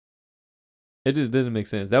 It just didn't make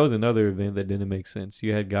sense. That was another event that didn't make sense.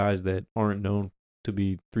 You had guys that aren't known to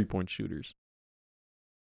be 3-point shooters.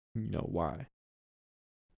 Why?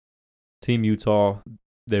 Team Utah,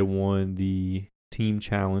 they won the team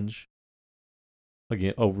challenge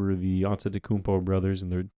again over the Antetokounmpo brothers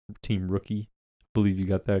and their team rookie. I believe you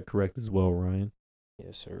got that correct as well, Ryan.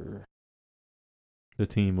 Yes, sir. The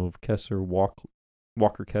team of Kessler,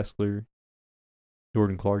 Walker Kessler,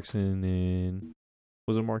 Jordan Clarkson, and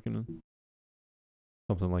was it Markkinen?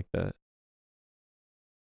 Something like that.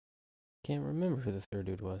 Can't remember who the third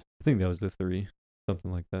dude was. I think that was the three.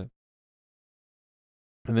 Something like that.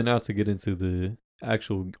 And then now to get into the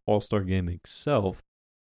actual All-Star game itself,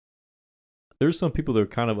 there's some people that are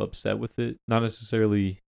kind of upset with it, not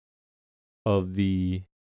necessarily of the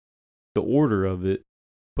order of it,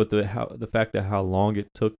 but the fact that how long it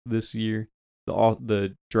took this year,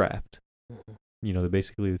 the draft.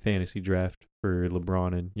 Basically the fantasy draft for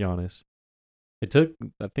LeBron and Giannis. It took,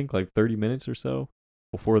 I think, like 30 minutes or so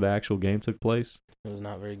before the actual game took place. It was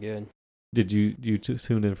not very good. Did you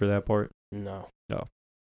tune in for that part? No. No.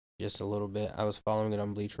 Just a little bit. I was following it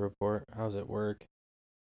on Bleacher Report. I was at work.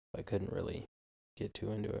 I couldn't really get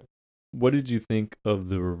too into it. What did you think of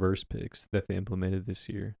the reverse picks that they implemented this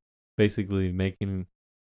year? Basically making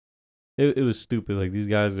it was stupid. Like, these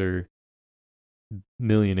guys are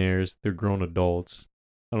millionaires. They're grown adults.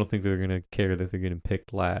 I don't think they're going to care that they're getting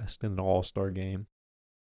picked last in an all-star game.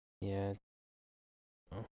 Yeah.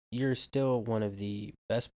 You're still one of the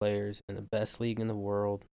best players in the best league in the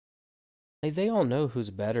world. Like, they all know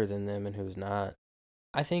who's better than them and who's not.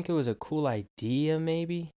 I think it was a cool idea,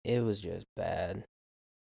 maybe. It was just bad.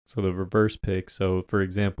 So the reverse pick. So, for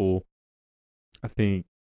example, I think,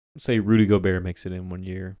 say Rudy Gobert makes it in one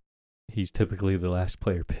year. He's typically the last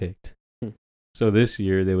player picked. So this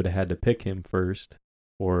year, they would have had to pick him first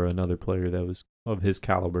or another player that was of his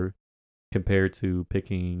caliber compared to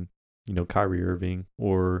picking, Kyrie Irving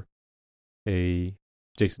or a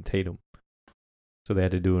Jason Tatum. So they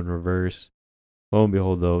had to do it in reverse. Lo and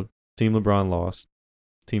behold, though, Team LeBron lost.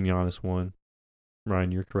 Team Giannis won.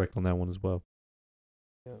 Ryan, you're correct on that one as well.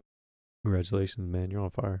 Yep. Congratulations, man. You're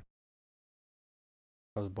on fire.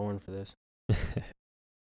 I was born for this.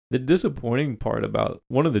 The disappointing part about,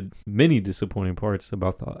 one of the many disappointing parts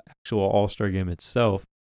about the actual All-Star game itself,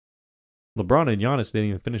 LeBron and Giannis didn't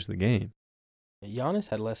even finish the game. Giannis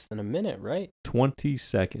had less than a minute, right? 20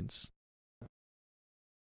 seconds.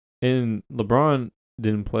 And LeBron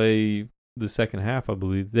didn't play the second half, I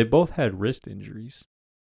believe. They both had wrist injuries.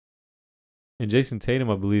 And Jason Tatum,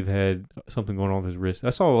 I believe, had something going on with his wrist. I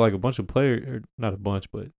saw like a bunch of players, or not a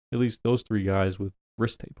bunch, but at least those three guys with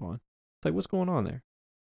wrist tape on. It's like, what's going on there?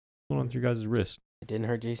 What's going on with your guys' wrist? It didn't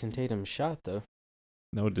hurt Jason Tatum's shot, though.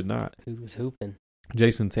 No, it did not. Who was hooping?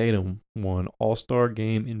 Jason Tatum won All-Star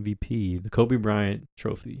Game MVP, the Kobe Bryant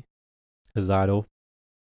Trophy. His idol,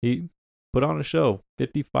 He put on a show,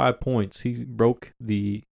 55 points. He broke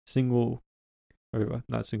the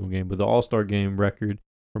not single game, but the All-Star game record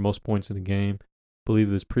for most points in a game. I believe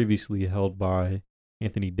it was previously held by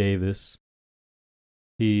Anthony Davis.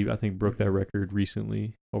 He, I think, broke that record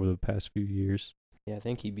recently over the past few years. Yeah, I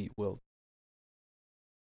think he beat Wilt.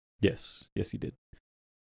 Yes, he did.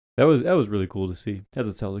 That was really cool to see. As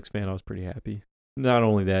a Celtics fan, I was pretty happy. Not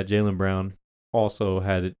only that, Jaylen Brown also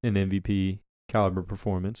had an MVP caliber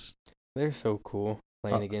performance. They're so cool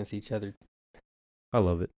playing against each other. I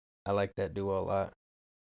love it. I like that duo a lot.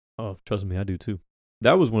 Oh, trust me, I do too.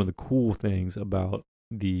 That was one of the cool things about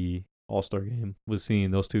the All-Star game, was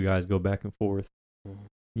seeing those two guys go back and forth. Mm-hmm.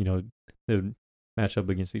 You know, they would match up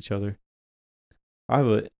against each other. I have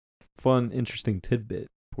a fun, interesting tidbit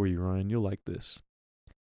for you, Ryan. You'll like this.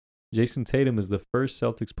 Jason Tatum is the first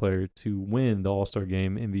Celtics player to win the All-Star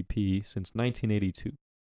game MVP since 1982.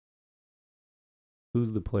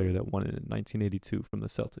 Who's the player that won it in 1982 from the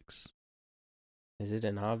Celtics? Is it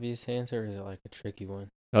an obvious answer or is it like a tricky one?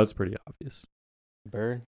 That's pretty obvious.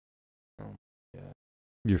 Bird? Oh, yeah.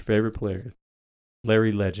 Your favorite player,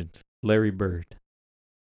 Larry Legend, Larry Bird.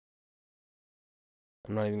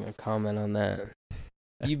 I'm not even going to comment on that.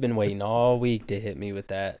 You've been waiting all week to hit me with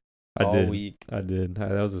that. I all did. week. I did.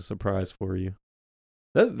 That was a surprise for you.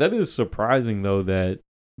 That is surprising, though, that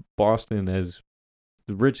Boston has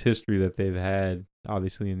the rich history that they've had,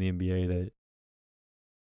 obviously, in the NBA, that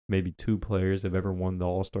maybe two players have ever won the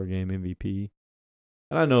All-Star game MVP.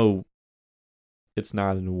 And I know it's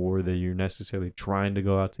not an award that you're necessarily trying to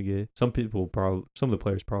go out to get. Some of the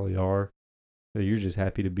players probably are. That you're just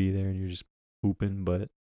happy to be there and you're just hooping, but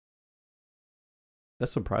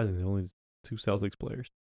that's surprising. The only two Celtics players.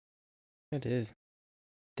 It is.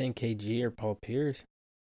 Think KG or Paul Pierce?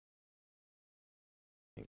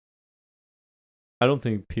 I don't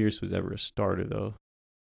think Pierce was ever a starter, though.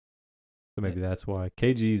 So maybe that's why.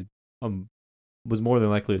 KG was more than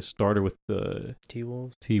likely a starter with the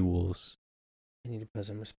T-Wolves. T-Wolves. I need to put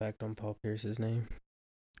some respect on Paul Pierce's name.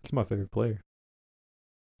 He's my favorite player.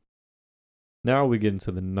 Now we get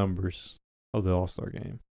into the numbers of the All-Star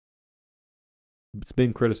game. It's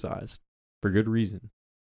been criticized for good reason.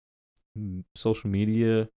 Social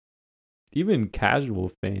media, even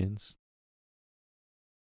casual fans.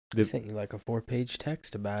 They sent you like a 4-page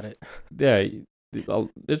text about it. Yeah,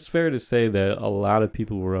 it's fair to say that a lot of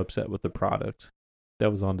people were upset with the product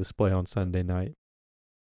that was on display on Sunday night.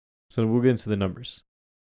 So we'll get into the numbers.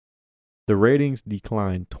 The ratings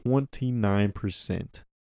declined 29%.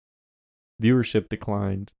 Viewership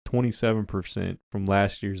declined 27% from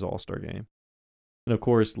last year's All-Star game. And of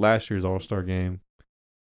course, last year's All-Star game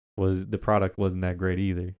the product wasn't that great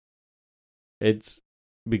either. It's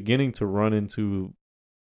beginning to run into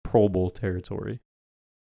Pro Bowl territory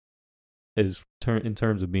in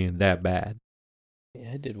terms of being that bad.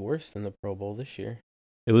 Yeah, it did worse than the Pro Bowl this year.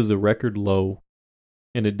 It was a record low,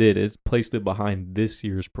 and it did. It's placed it behind this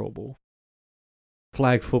year's Pro Bowl.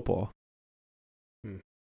 Flag football.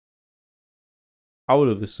 I would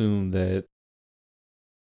have assumed that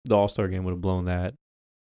the All-Star game would have blown that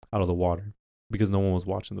out of the water because no one was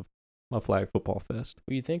watching a flag football fest.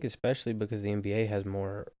 Well, you'd think, especially because the NBA has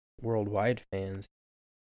more worldwide fans,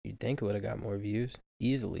 you'd think it would have got more views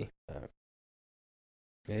easily.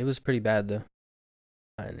 It was pretty bad, though.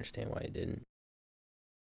 I understand why it didn't.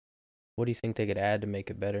 What do you think they could add to make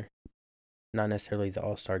it better? Not necessarily the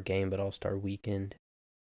All-Star game, but All-Star weekend.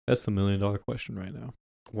 That's the $1 million question right now.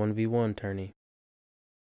 1v1 tourney.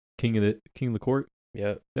 King of the court?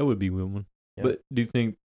 Yep. That would be one. Yep. But do you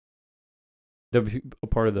think that would be a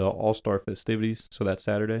part of the All-Star festivities, so that's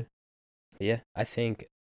Saturday? Yeah, I think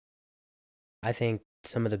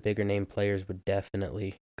some of the bigger name players would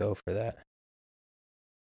definitely go for that.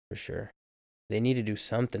 For sure. They need to do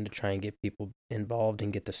something to try and get people involved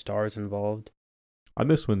and get the stars involved. I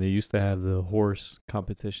miss when they used to have the horse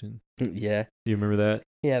competition. Yeah. Do you remember that?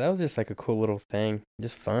 Yeah, that was just like a cool little thing.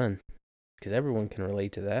 Just fun. Because everyone can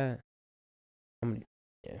relate to that.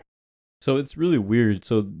 Yeah. So it's really weird.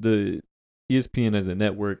 So the ESPN as a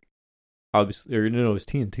network, obviously, or no, it's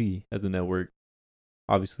TNT as a network.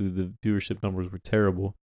 Obviously, the viewership numbers were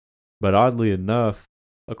terrible. But oddly enough,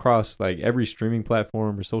 across like every streaming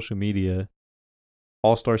platform or social media,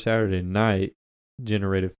 All-Star Saturday Night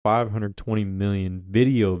generated 520 million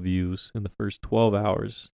video views in the first 12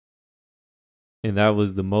 hours. And that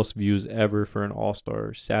was the most views ever for an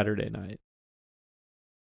All-Star Saturday night.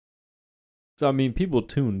 So, I mean, people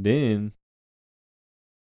tuned in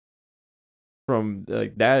from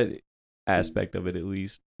like that aspect of it at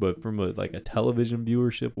least. But from a television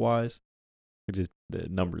viewership wise, the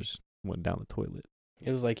numbers went down the toilet.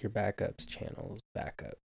 It was like your backup's channel's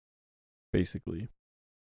backup. basically.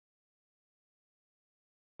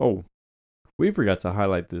 Oh, we forgot to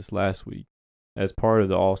highlight this last week as part of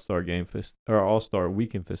the All-Star game or All-Star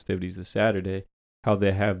weekend festivities this Saturday, how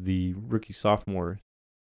they have the rookie sophomore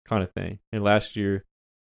kind of thing. And last year,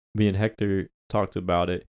 me and Hector talked about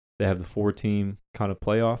it. They have the 4-team kind of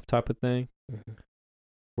playoff type of thing,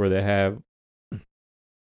 where they have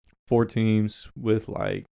 4 teams with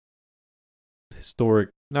like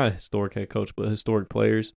not a historic head coach, but historic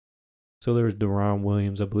players. So there was Deron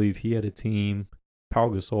Williams, I believe he had a team.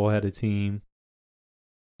 Paul Gasol had a team,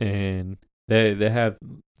 and they have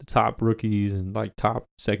the top rookies and like top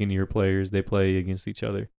second-year players. They play against each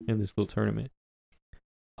other in this little tournament.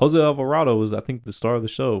 Jose Alvarado was, I think, the star of the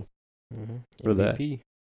show for that. He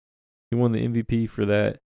won the MVP for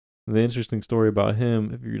that. And the interesting story about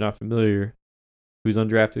him, if you're not familiar, he was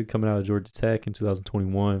undrafted coming out of Georgia Tech in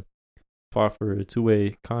 2021, fought for a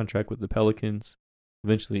 2-way contract with the Pelicans,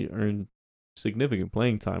 eventually earned significant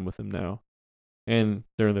playing time with him now. And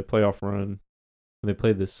during the playoff run, when they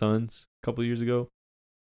played the Suns a couple of years ago,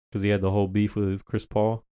 because he had the whole beef with Chris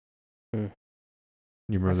Paul. You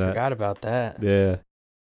remember that? I forgot about that. Yeah.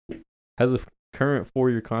 Has a current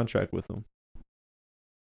 4-year contract with him.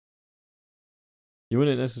 You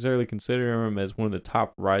wouldn't necessarily consider him as one of the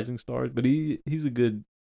top rising stars, but he's a good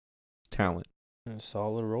talent. A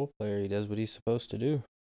solid role player. He does what he's supposed to do.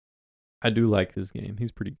 I do like his game.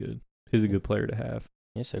 He's pretty good. He's a good player to have.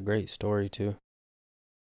 It's a great story, too.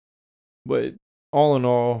 But all in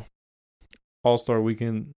all, All-Star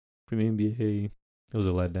Weekend for the NBA, it was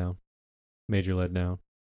a letdown. Major letdown.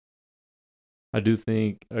 I do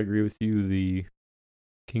think, I agree with you, the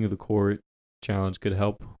King of the Court challenge could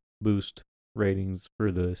help boost ratings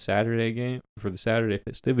for the Saturday game, for the Saturday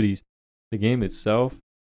festivities. The game itself,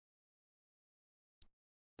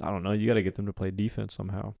 I don't know. You got to get them to play defense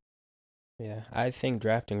somehow. Yeah, I think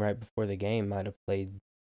drafting right before the game might have played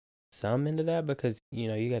some into that because, you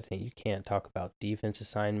got to think you can't talk about defense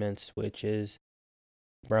assignments, switches,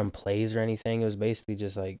 run plays or anything. It was basically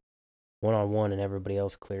just like one-on-one and everybody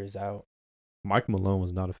else clears out. Mike Malone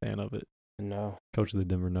was not a fan of it. No. Coach of the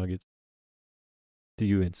Denver Nuggets. Do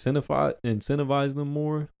you incentivize them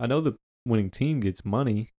more? I know the winning team gets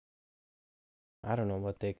money. I don't know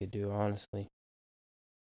what they could do, honestly.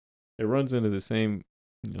 It runs into the same,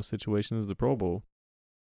 situation as the Pro Bowl.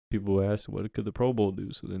 People ask, what could the Pro Bowl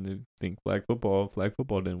do? So then they think flag football. Flag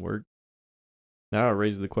football didn't work. Now it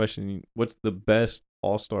raises the question, what's the best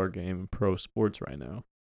all-star game in pro sports right now?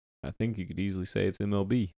 I think you could easily say it's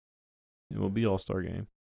MLB. MLB all-star game.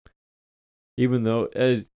 Even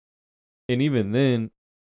then,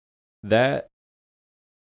 that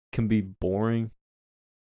can be boring.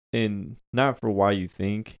 And not for why you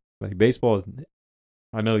think. Like baseball is,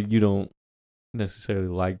 I know you don't necessarily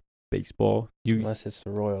like baseball. Unless it's the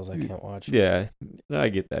Royals, I can't watch. Yeah, I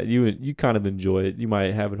get that. You kind of enjoy it. You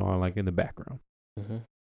might have it on like in the background. Mm-hmm.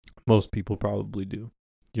 Most people probably do.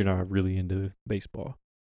 You're not really into baseball.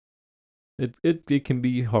 It can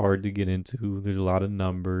be hard to get into. There's a lot of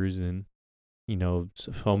numbers and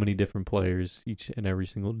so many different players each and every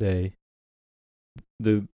single day.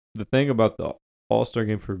 The thing about the All-Star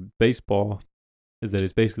game for baseball is that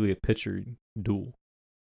it's basically a pitcher duel.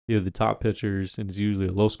 You have the top pitchers, and it's usually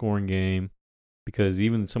a low-scoring game because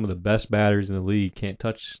even some of the best batters in the league can't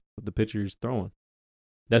touch what the pitcher's throwing.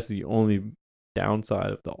 That's the only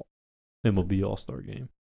downside of the MLB All-Star game.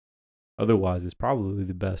 Otherwise, it's probably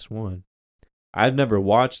the best one. I've never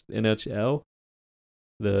watched NHL,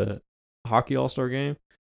 the hockey All-Star game.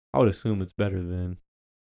 I would assume it's better than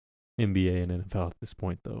NBA and NFL at this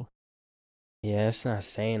point, though. Yeah, it's not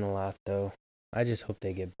saying a lot, though. I just hope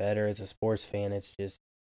they get better. As a sports fan, it's just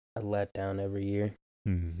a letdown every year.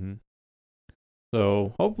 Mm-hmm.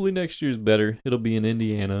 So hopefully next year's better. It'll be in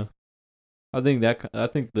Indiana. I think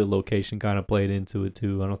the location kind of played into it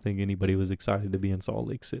too. I don't think anybody was excited to be in Salt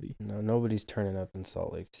Lake City. No, nobody's turning up in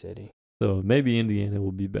Salt Lake City. So maybe Indiana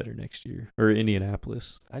will be better next year, or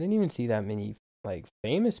Indianapolis. I didn't even see that many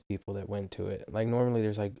famous people that went to it. Like normally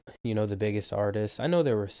there's the biggest artists. I know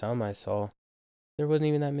there were some I saw. There wasn't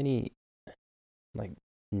even that many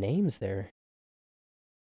names there.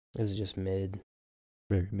 It was just mid.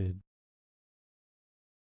 Very mid.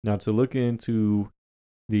 Now to look into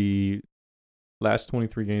the last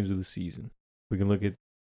 23 games of the season, we can look at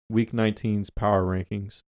Week 19's power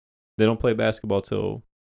rankings. They don't play basketball till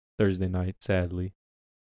Thursday night, sadly.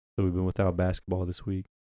 So we've been without basketball this week.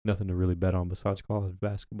 Nothing to really bet on besides college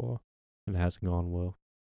basketball. And it hasn't gone well.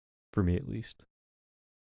 For me, at least.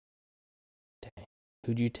 Dang.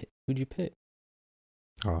 Who'd you pick?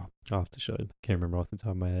 Oh, I'll have to show you. Can't remember off the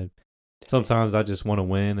top of my head. Sometimes I just want to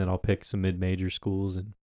win, and I'll pick some mid-major schools,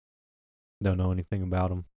 and Don't know anything about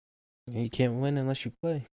them. You can't win unless you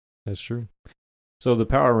play. That's true. So the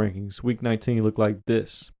power rankings, week 19 look like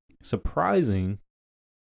this. Surprising,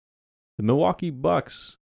 the Milwaukee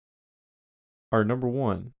Bucks are number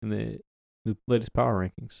 1 in the latest power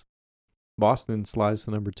rankings. Boston slides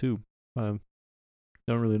to number 2. Don't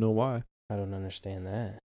really know why. I don't understand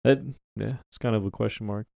that. It's kind of a question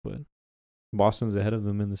mark, but Boston's ahead of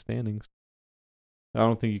them in the standings. I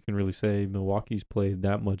don't think you can really say Milwaukee's played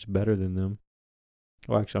that much better than them.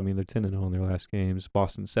 Well, actually, I mean, they're 10-0 in their last games.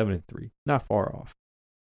 Boston's 7-3. Not far off.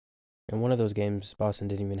 In one of those games, Boston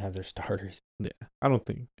didn't even have their starters. Yeah, I don't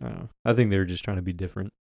know. I think they were just trying to be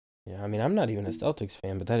different. Yeah, I mean, I'm not even a Celtics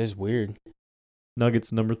fan, but that is weird.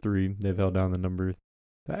 Nuggets number 3. They've held down the number.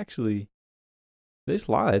 Actually, they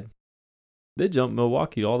slide. They jump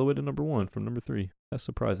Milwaukee all the way to number 1 from number 3. That's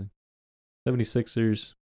surprising.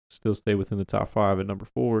 76ers still stay within the top 5 at number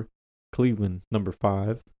 4. Cleveland, number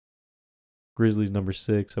 5. Grizzlies, number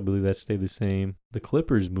 6. I believe that stayed the same. The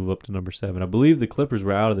Clippers move up to number 7. I believe the Clippers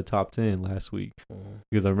were out of the top 10 last week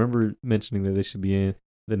because I remember mentioning that they should be in.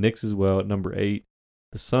 The Knicks as well at number 8.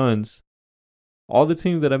 The Suns, all the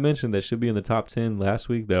teams that I mentioned that should be in the top 10 last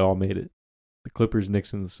week, they all made it. The Clippers,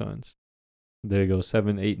 Knicks, and the Suns. There you go,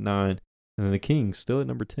 7, 8, 9. And then the Kings still at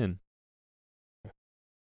number 10.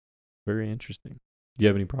 Very interesting. Do you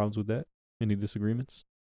have any problems with that? Any disagreements?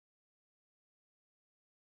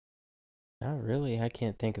 Not really. I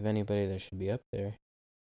can't think of anybody that should be up there.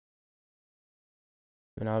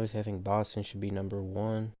 I mean, obviously, I think Boston should be number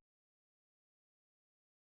 1.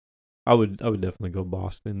 I would definitely go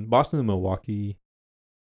Boston. Boston and Milwaukee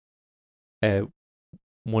at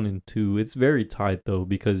 1 and 2. It's very tight though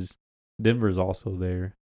because Denver's also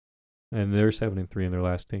there, and they're 7-3 in their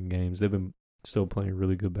last 10 games. They've been still playing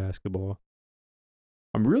really good basketball.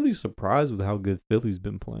 I'm really surprised with how good Philly's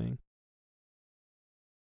been playing.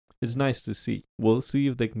 It's nice to see. We'll see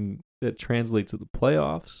if that translates to the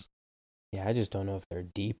playoffs. Yeah, I just don't know if they're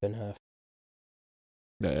deep enough.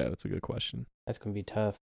 Yeah, that's a good question. That's going to be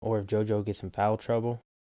tough. Or if JoJo gets in foul trouble,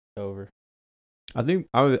 it's over. I think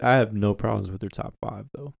I have no problems with their top 5,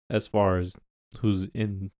 though, as far as who's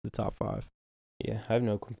in the top 5. Yeah, I have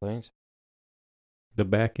no complaints. The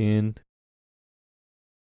back end,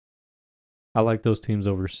 I like those teams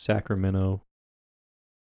over Sacramento.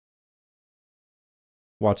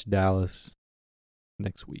 Watch Dallas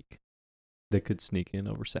next week. They could sneak in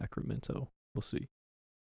over Sacramento. We'll see.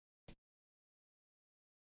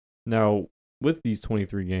 Now, with these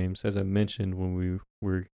 23 games, as I mentioned when we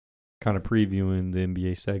were kind of previewing the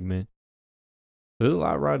NBA segment, there's a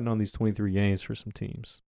lot riding on these 23 games for some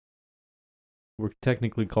teams. We're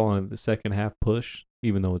technically calling it the second half push,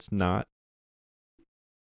 even though it's not.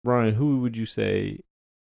 Ryan, who would you say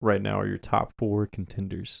right now are your top 4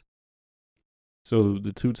 contenders? So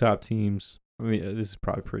the 2 top teams, I mean, this is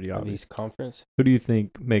probably pretty obvious. East Conference? Who do you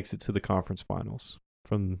think makes it to the conference finals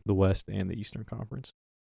from the West and the Eastern Conference?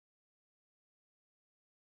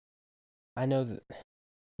 I know that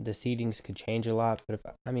the seedings could change a lot, but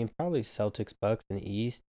probably Celtics, Bucks in the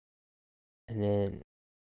East. And then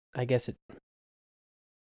I guess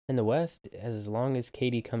in the West, as long as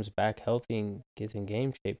KD comes back healthy and gets in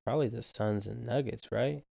game shape, probably the Suns and Nuggets,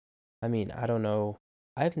 right? I mean, I don't know.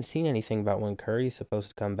 I haven't seen anything about when Curry's supposed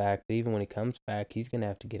to come back, but even when he comes back, he's going to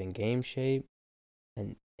have to get in game shape.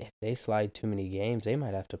 And if they slide too many games, they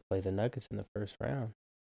might have to play the Nuggets in the first round.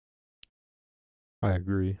 I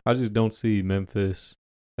agree. I just don't see Memphis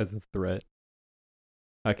as a threat.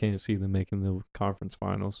 I can't see them making the conference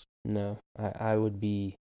finals. No, I would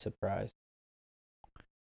be surprised.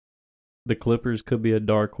 The Clippers could be a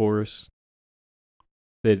dark horse.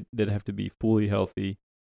 They'd have to be fully healthy,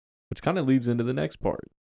 which kind of leads into the next part.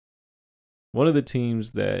 One of the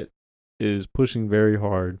teams that is pushing very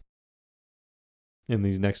hard in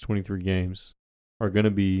these next 23 games are going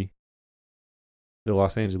to be the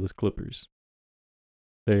Los Angeles Clippers.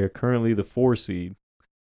 They are currently the 4 seed.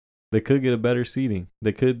 They could get a better seeding.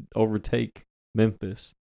 They could overtake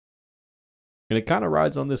Memphis. And it kind of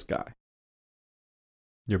rides on this guy.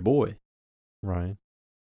 Your boy, Ryan.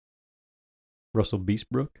 Russell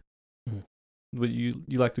Beastbrook. What you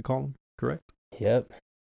like to call him, correct? Yep.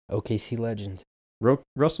 OKC legend.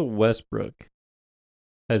 Russell Westbrook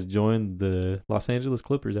has joined the Los Angeles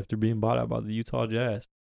Clippers after being bought out by the Utah Jazz.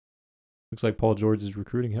 Looks like Paul George's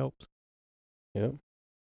recruiting helped. Yep.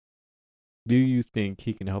 Do you think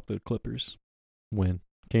he can help the Clippers win?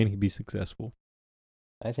 Can he be successful?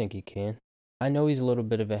 I think he can. I know he's a little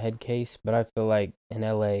bit of a head case, but I feel like in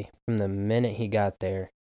LA, from the minute he got there,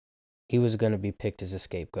 he was going to be picked as a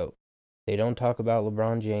scapegoat. They don't talk about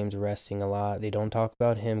LeBron James resting a lot. They don't talk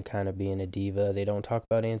about him kind of being a diva. They don't talk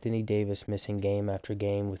about Anthony Davis missing game after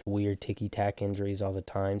game with weird ticky-tack injuries all the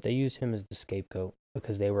time. They use him as the scapegoat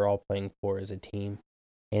because they were all playing poor as a team.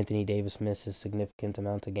 Anthony Davis misses significant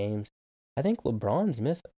amounts of games. I think LeBron's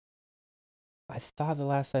missed. I thought the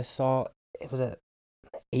last I saw, it was at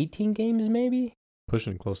 18 games maybe?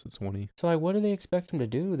 Pushing close to 20. So, like, what do they expect him to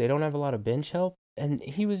do? They don't have a lot of bench help. And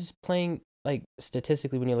he was playing, like,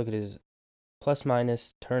 statistically, when you look at his plus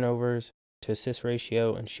minus turnovers to assist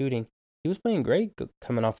ratio and shooting, he was playing great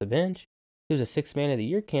coming off the bench. He was a sixth man of the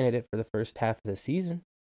year candidate for the first half of the season.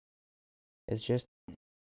 It's just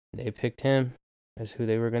they picked him as who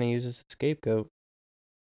they were going to use as a scapegoat.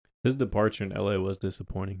 His departure in LA was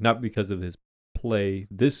disappointing, not because of his play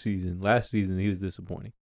this season. Last season he was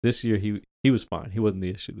disappointing. This year he was fine. He wasn't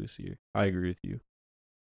the issue this year. I agree with you.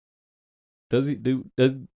 Does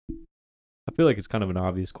I feel like it's kind of an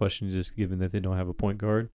obvious question just given that they don't have a point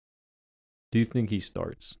guard. Do you think he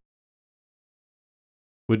starts?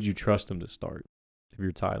 Would you trust him to start if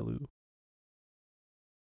you're Ty Lue?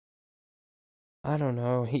 I don't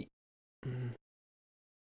know. He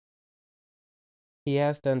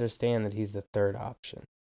has to understand that he's the third option.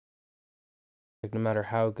 Like, no matter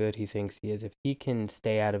how good he thinks he is, if he can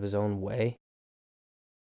stay out of his own way,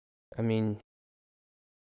 I mean,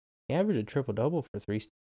 he averaged a triple-double for 3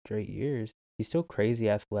 straight years. He's still crazy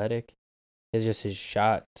athletic. It's just his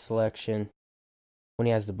shot selection. When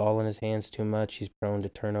he has the ball in his hands too much, he's prone to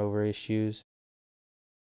turnover issues.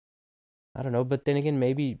 I don't know, but then again,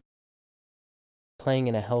 maybe playing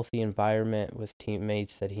in a healthy environment with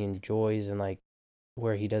teammates that he enjoys and, like,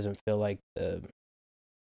 where he doesn't feel like the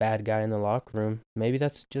bad guy in the locker room, maybe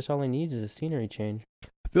that's just all he needs is a scenery change.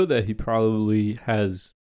 I feel that he probably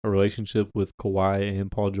has a relationship with Kawhi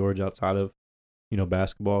and Paul George outside of,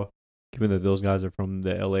 basketball, given that those guys are from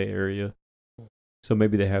the LA area. So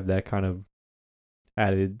maybe they have that kind of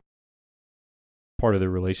added part of their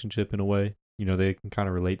relationship in a way. They can kind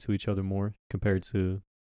of relate to each other more compared to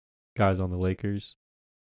guys on the Lakers.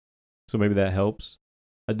 So maybe that helps.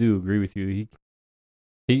 I do agree with you.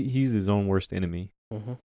 He's his own worst enemy.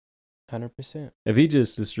 100%. If he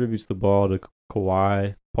just distributes the ball to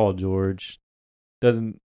Kawhi, Paul George,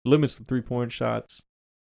 limits the 3-point shots,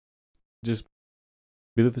 just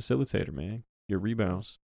be the facilitator, man. Your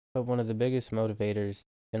rebounds. But one of the biggest motivators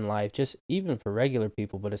in life, just even for regular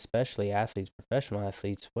people, but especially athletes, professional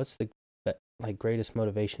athletes, what's the greatest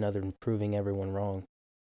motivation other than proving everyone wrong?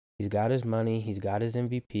 He's got his money. He's got his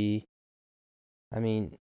MVP. I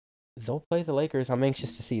mean, they'll play the Lakers. I'm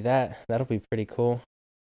anxious to see that. That'll be pretty cool.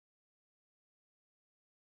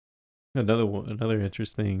 Another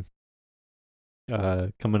interesting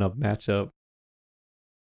coming up matchup.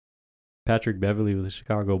 Patrick Beverley with the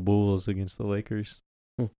Chicago Bulls against the Lakers.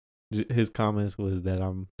 His comments was that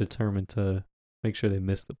I'm determined to make sure they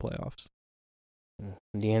miss the playoffs.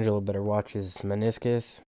 D'Angelo better watch his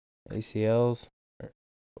meniscus, ACLs.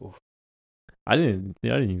 I didn't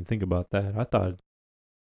even think about that. I thought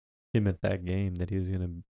him at that game that he was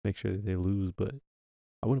gonna make sure that they lose, but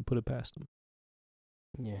I wouldn't put it past him.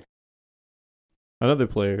 Yeah. Another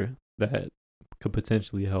player that could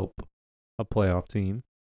potentially help a playoff team,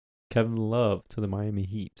 Kevin Love to the Miami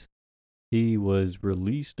Heat. He was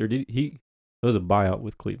released, or it was a buyout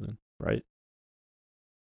with Cleveland, right?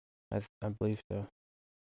 I believe so.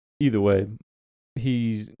 Either way,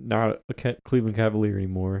 he's not a Cleveland Cavalier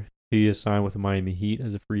anymore. He is signed with the Miami Heat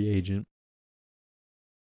as a free agent.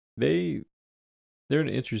 They're an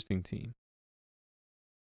interesting team.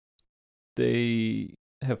 They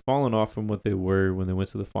have fallen off from what they were when they went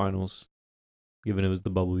to the finals, given it was the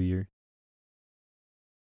bubble year.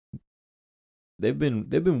 They've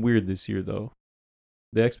been weird this year though.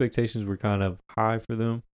 The expectations were kind of high for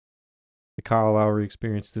them. The Kyle Lowry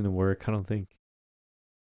experience didn't work.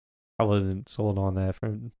 I wasn't sold on that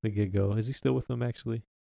from the get-go. Is he still with them actually?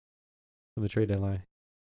 From the trade deadline?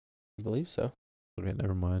 I believe so. Okay,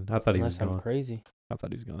 never mind. I thought he was gone. Unless I'm crazy. I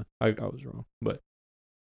thought he was gone. I was wrong. But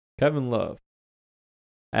Kevin Love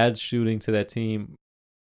adds shooting to that team.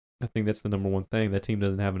 I think that's the number one thing. That team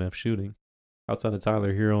doesn't have enough shooting. Outside of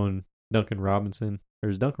Tyler Hero and Duncan Robinson.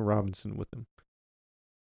 There's Duncan Robinson with them.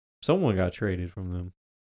 Someone got traded from them.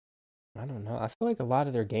 I don't know. I feel like a lot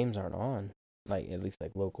of their games aren't on. Like, at least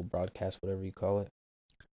like local broadcast, whatever you call it.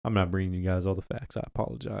 I'm not bringing you guys all the facts. I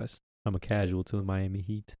apologize. I'm a casual to the Miami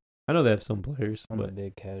Heat. I know they have some players. I'm a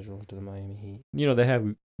big casual to the Miami Heat. They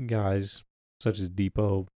have guys such as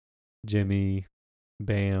Depot, Jimmy,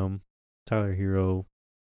 Bam, Tyler Hero,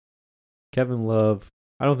 Kevin Love.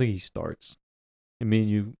 I don't think he starts. I mean,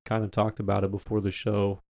 you kind of talked about it before the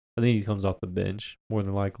show. I think he comes off the bench, more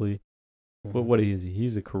than likely. What Mhm. what is he?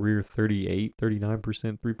 He's a career 38,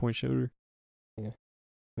 39% 3-point shooter. Yeah. I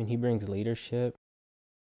mean, he brings leadership.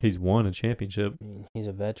 He's won a championship. I mean, he's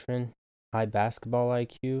a veteran, high basketball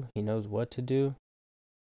IQ. He knows what to do.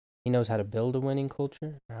 He knows how to build a winning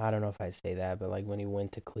culture. I don't know if I say that, but like when he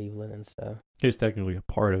went to Cleveland and stuff. He's technically a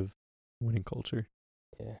part of winning culture.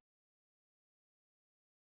 Yeah.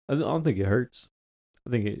 I don't think it hurts. I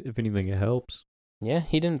think if anything, it helps. Yeah,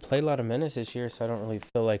 he didn't play a lot of minutes this year, so I don't really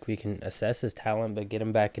feel like we can assess his talent, but get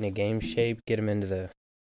him back into game shape, get him into the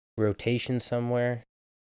rotation somewhere,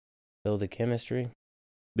 build a chemistry.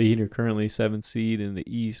 The Heat are currently 7th seed in the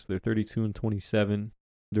East. They're 32-27.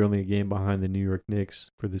 They're only a game behind the New York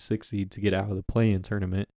Knicks for the 6th seed to get out of the play-in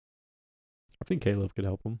tournament. I think Caleb could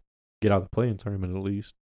help them get out of the play-in tournament at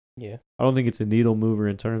least. Yeah. I don't think it's a needle mover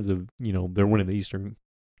in terms of, they're winning the Eastern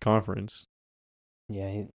Conference.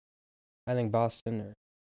 Yeah, I think Boston or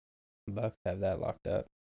Bucks have that locked up.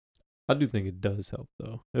 I do think it does help,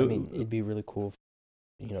 though. I mean, it'd be really cool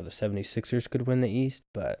if, the 76ers could win the East,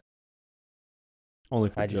 but only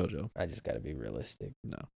for JoJo. I just got to be realistic.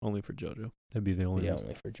 No, only for JoJo. That'd be the only reason.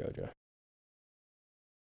 Only for JoJo.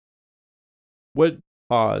 What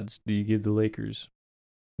odds do you give the Lakers?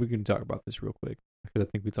 We can talk about this real quick because I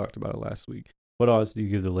think we talked about it last week. What odds do you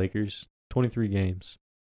give the Lakers? 23 games.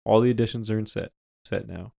 All the additions are set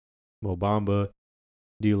now. Mo Bamba,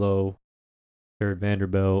 D'Lo, Jared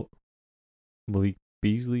Vanderbilt, Malik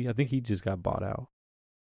Beasley. I think he just got bought out.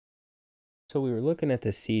 So we were looking at the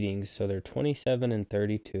seedings. So they're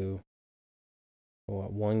 27-32.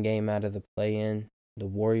 One game out of the play-in. The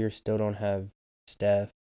Warriors still don't have Steph.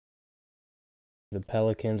 The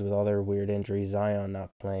Pelicans, with all their weird injuries, Zion not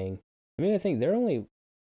playing. I mean, I think they're only,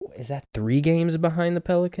 is that 3 games behind the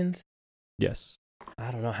Pelicans? Yes.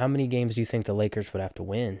 I don't know. How many games do you think the Lakers would have to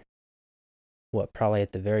win? What, probably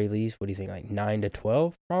at the very least? What do you think, like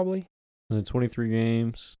 9-12 probably? And then 23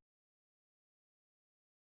 games.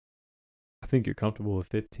 I think you're comfortable with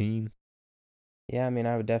 15. Yeah, I mean,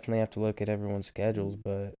 I would definitely have to look at everyone's schedules,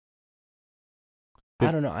 but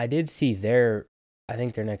I don't know. I did see I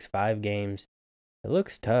think their next 5 games. It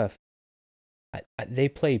looks tough. They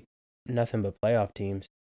play nothing but playoff teams.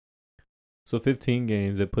 So 15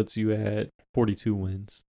 games, that puts you at 42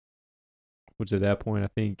 wins, which at that point, I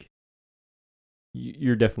think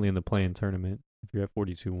you're definitely in the play-in tournament if you're at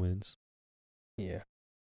 42 wins. Yeah.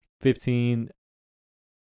 15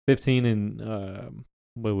 and,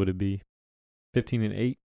 what would it be?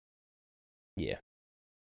 15-8? Yeah.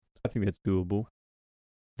 I think that's doable.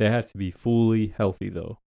 They have to be fully healthy,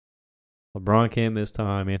 though. LeBron can't miss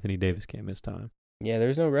time. Anthony Davis can't miss time. Yeah,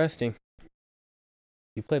 there's no resting.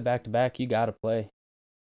 You play back-to-back, you got to play.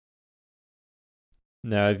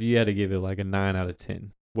 Now, if you had to give it like a 9 out of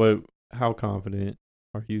 10, how confident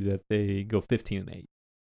are you that they go 15-8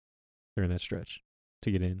 during that stretch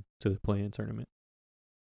to get in to the play-in tournament?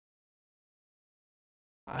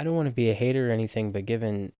 I don't want to be a hater or anything, but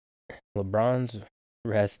given LeBron's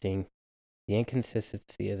resting, the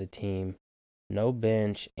inconsistency of the team, no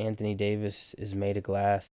bench, Anthony Davis is made of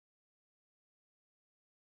glass.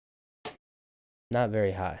 Not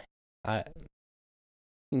very high.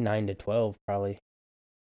 9-12 probably.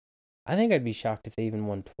 I think I'd be shocked if they even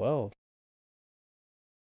won 12.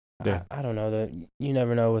 Yeah. I don't know. You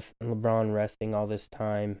never know with LeBron resting all this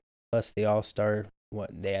time, plus the All-Star.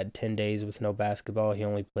 They had 10 days with no basketball. He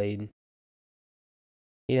didn't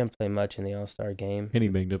play much in the All-Star game. And he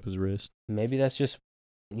banged up his wrist. Maybe that's just,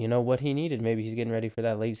 what he needed. Maybe he's getting ready for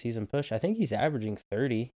that late season push. I think he's averaging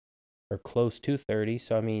 30 or close to 30.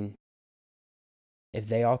 So, I mean, if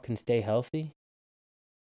they all can stay healthy.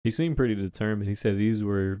 He seemed pretty determined. He said these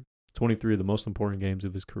were 23 of the most important games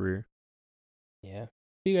of his career. Yeah.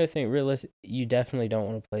 You got to think realistic. You definitely don't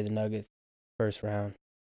want to play the Nuggets first round.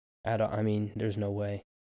 I mean, there's no way.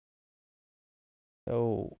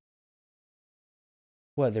 So,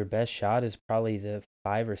 their best shot is probably the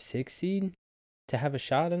 5 or 6 seed to have a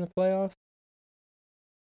shot in the playoffs?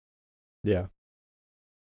 Yeah.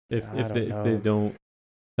 If they don't,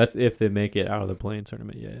 that's if they make it out of the play-in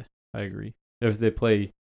tournament. Yeah, I agree. If they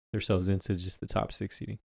play themselves into just the top 6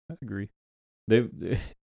 seeding, I agree.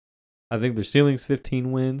 I think their ceiling's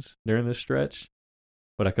 15 wins during this stretch,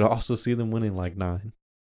 but I could also see them winning like 9.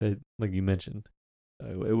 Like you mentioned,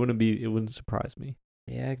 it wouldn't surprise me.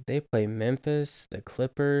 Yeah, they play Memphis, the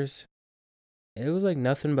Clippers. It was like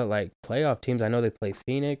nothing but like playoff teams. I know they play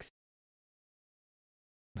Phoenix.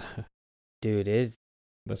 Dude,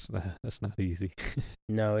 that's not easy.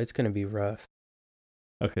 No, it's gonna be rough.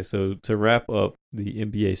 Okay, so to wrap up the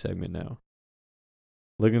NBA segment now,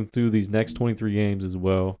 looking through these next 23 games as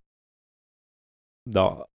well,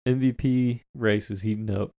 the MVP race is heating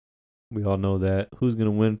up. We all know that. Who's going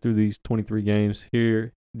to win through these 23 games?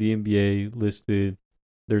 Here, the NBA listed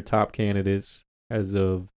their top candidates as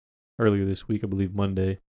of earlier this week, I believe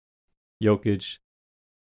Monday. Jokic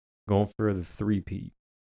going for the three-peat.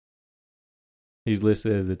 He's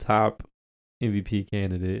listed as the top MVP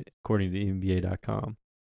candidate according to NBA.com.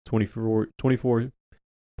 24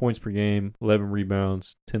 points per game, 11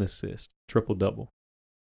 rebounds, 10 assists, triple-double.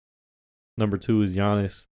 Number 2 is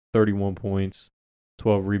Giannis, 31 points,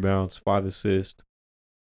 12 rebounds, 5 assists.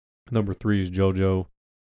 Number 3 is Joel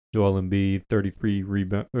Embiid,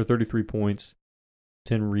 33 points,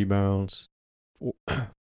 10 rebounds,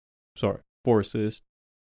 4 assists.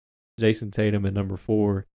 Jason Tatum at number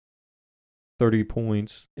 4, 30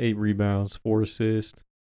 points, 8 rebounds, 4 assists.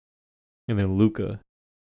 And then Luka.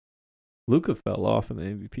 Luka fell off in the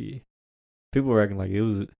MVP. People were acting like it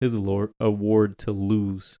was his award to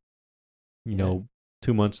lose, 2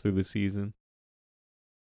 months through the season.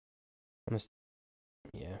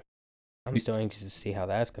 I'm still anxious to see how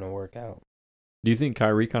that's going to work out. Do you think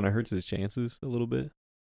Kyrie kind of hurts his chances a little bit?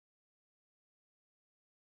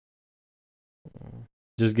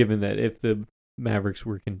 Just given that if the Mavericks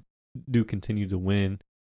do continue to win,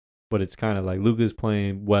 but it's kind of like Luka's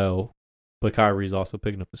playing well, but Kyrie's also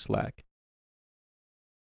picking up the slack.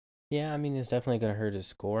 Yeah, I mean, it's definitely going to hurt his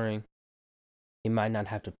scoring. He might not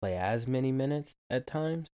have to play as many minutes at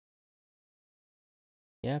times.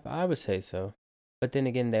 Yeah, I would say so. But then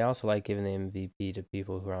again, they also like giving the MVP to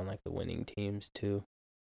people who are on like the winning teams too.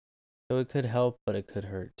 So it could help, but it could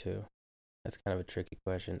hurt too. That's kind of a tricky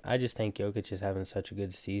question. I just think Jokic is having such a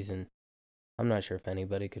good season. I'm not sure if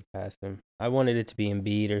anybody could pass him. I wanted it to be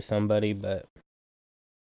Embiid or somebody, but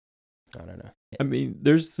I don't know. I mean,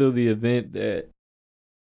 there's still the event that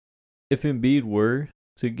if Embiid were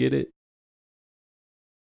to get it,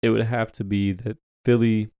 it would have to be that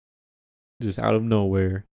Philly, just out of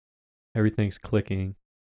nowhere, everything's clicking,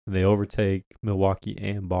 and they overtake Milwaukee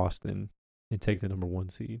and Boston and take the number 1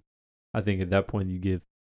 seed. I think at that point you give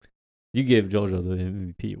JoJo the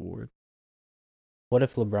MVP award. What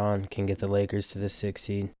if LeBron can get the Lakers to the 6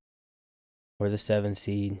 seed or the 7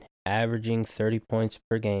 seed, averaging 30 points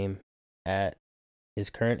per game at his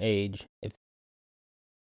current age?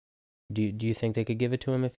 Do you think they could give it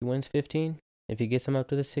to him if he wins 15? If he gets them up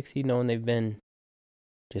to the 6 seed, knowing they've been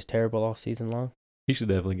just terrible all season long? He should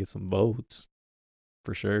definitely get some votes,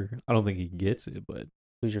 for sure. I don't think he gets it, but...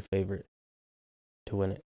 Who's your favorite to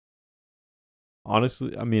win it?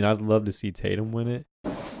 Honestly, I mean, I'd love to see Tatum win it.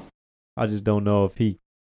 I just don't know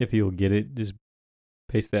if he'll get it. Just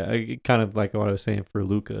based that, kind of like what I was saying for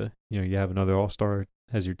Luka. You have another All-Star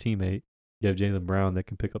as your teammate. You have Jaylen Brown that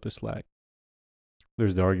can pick up the slack.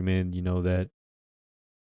 There's the argument, that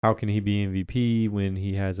how can he be MVP when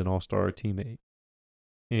he has an All-Star teammate?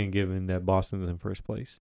 And given that Boston's in first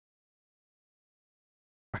place.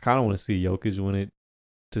 I kind of want to see Jokic win it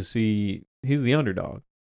to see he's the underdog.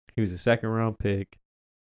 He was a second-round pick.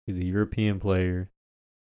 He's a European player.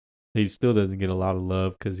 He still doesn't get a lot of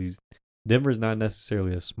love because Denver's not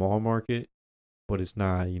necessarily a small market, but it's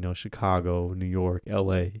not, Chicago, New York,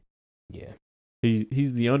 L.A. Yeah.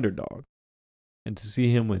 He's the underdog. And to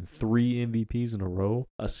see him win 3 MVPs in a row,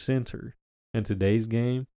 a center in today's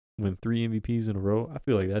game, win 3 MVPs in a row, I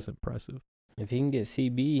feel like that's impressive. If he can get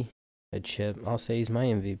CB a chip, I'll say he's my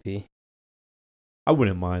MVP. I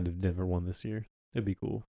wouldn't mind if Denver won this year. It'd be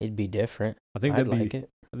cool. It'd be different. I think I'd like it.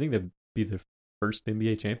 I think that'd be the first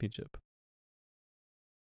NBA championship.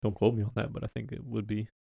 Don't quote me on that, but I think it would be.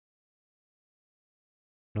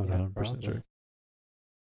 Not 100% sure.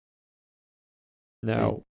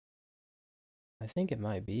 Now, I think it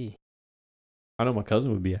might be. I know my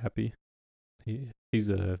cousin would be happy.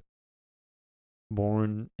 He's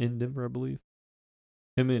born in Denver, I believe.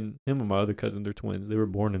 Him and my other cousin, they're twins. They were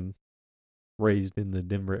born and raised in the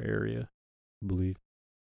Denver area, I believe.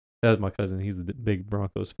 That was my cousin. He's a big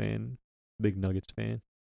Broncos fan, big Nuggets fan.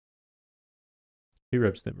 He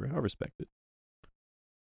reps Denver. I respect it.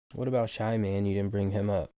 What about Shy Man? You didn't bring him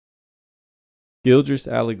up. Gilgeous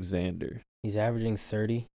Alexander. He's averaging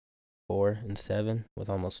 34 and 7 with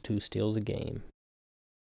almost 2 steals a game.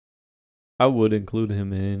 I would include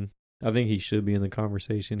him in. I think he should be in the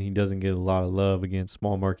conversation. He doesn't get a lot of love against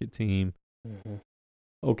small market team. Mm-hmm.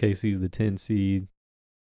 OKC's the 10 seed.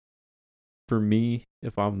 For me,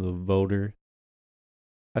 if I'm the voter,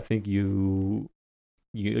 I think you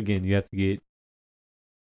have to get.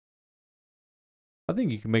 I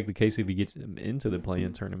think you can make the case if he gets him into the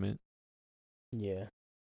play-in tournament. Yeah.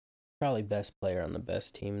 Probably best player on the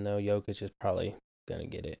best team, though. Jokic is probably going to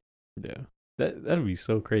get it. Yeah. That'd be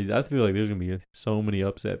so crazy. I feel like there's going to be so many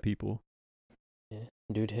upset people. Yeah.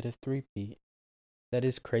 Dude hit a 3-peat. That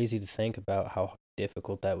is crazy to think about how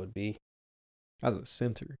difficult that would be. As a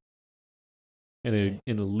center. In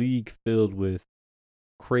a league filled with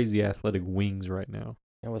crazy athletic wings right now.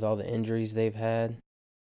 And with all the injuries they've had,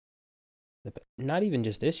 not even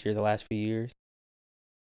just this year, the last few years.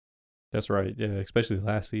 That's right. Yeah, especially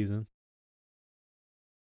last season.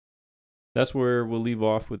 That's where we'll leave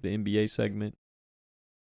off with the NBA segment.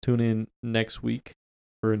 Tune in next week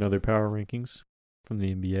for another power rankings from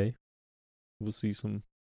the NBA. We'll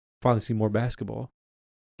finally see more basketball.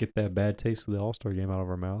 Get that bad taste of the All-Star game out of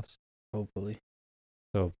our mouths. Hopefully.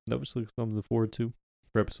 So that was something to look forward to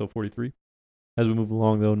for episode 43. As we move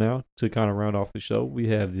along, though, now to kind of round off the show, we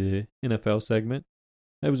have the NFL segment.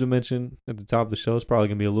 As we mentioned at the top of the show, it's probably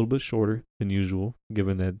going to be a little bit shorter than usual,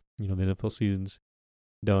 given that the NFL season's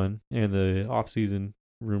done and the off-season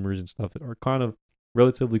rumors and stuff are kind of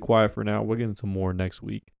relatively quiet for now. We'll get into more next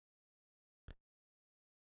week.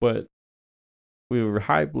 But we were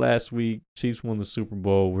hyped last week. Chiefs won the Super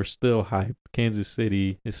Bowl. We're still hyped. Kansas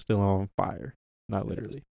City is still on fire. Not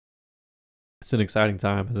literally. It's an exciting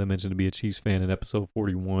time, as I mentioned, to be a Chiefs fan in episode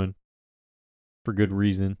 41 for good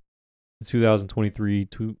reason. The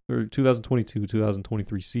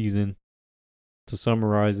 2022-2023 season, to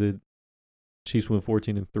summarize it, Chiefs went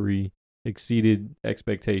 14-3, exceeded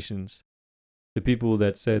expectations. The people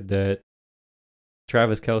that said that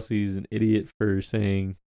Travis Kelce is an idiot for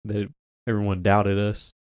saying that everyone doubted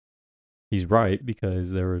us, he's right,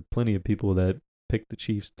 because there were plenty of people that picked the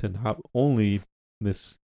Chiefs to not only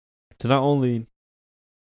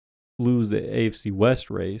lose the AFC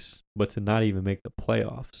West race, but to not even make the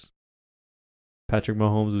playoffs. Patrick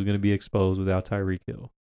Mahomes was going to be exposed without Tyreek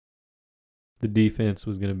Hill. The defense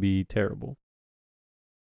was going to be terrible.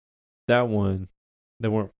 That one, they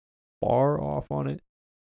weren't far off on it.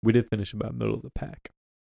 We did finish about middle of the pack.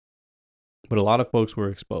 But a lot of folks were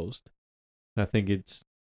exposed. And I think it's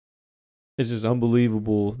just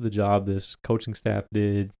unbelievable the job this coaching staff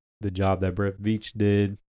did, the job that Brett Veach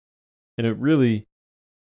did. And it really,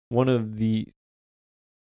 one of the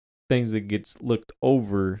things that gets looked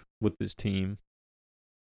over with this team,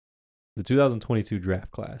 the 2022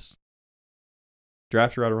 draft class.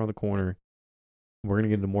 Draft's right around the corner. We're going to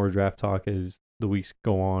get into more draft talk as the weeks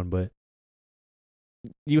go on, but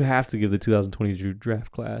you have to give the 2022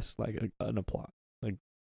 draft class like an applause, like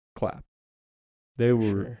clap. They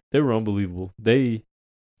were unbelievable. They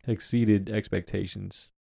exceeded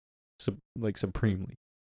expectations, supremely.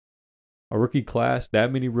 A rookie class,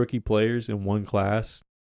 that many rookie players in one class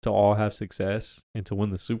to all have success and to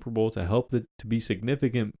win the Super Bowl, to help to be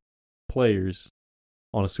significant players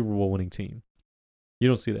on a Super Bowl winning team. You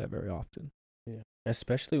don't see that very often. Yeah,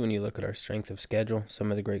 especially when you look at our strength of schedule,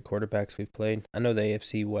 some of the great quarterbacks we've played. I know the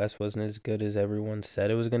AFC West wasn't as good as everyone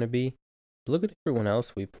said it was going to be, but look at everyone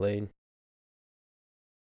else we played.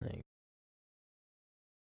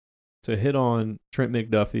 To hit on Trent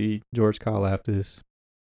McDuffie, George Karlaftis,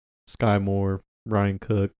 Sky Moore, Ryan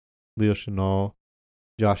Cook, Leo Chenal,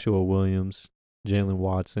 Joshua Williams, Jalen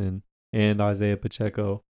Watson, and Isaiah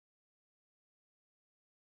Pacheco.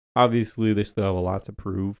 Obviously, they still have a lot to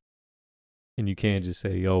prove. And you can't just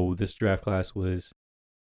say, this draft class was,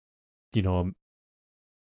 they're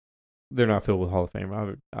not filled with Hall of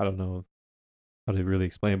Fame. I don't know how to really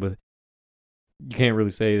explain, but you can't really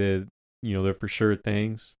say that, they're for sure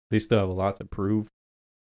things. They still have a lot to prove.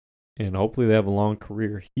 And hopefully they have a long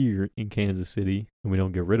career here in Kansas City and we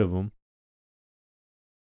don't get rid of them.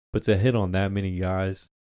 But to hit on that many guys,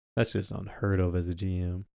 that's just unheard of as a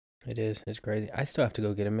GM. It is. It's crazy. I still have to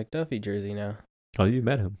go get a McDuffie jersey now. Oh, you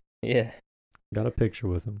met him? Yeah. Got a picture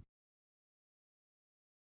with him.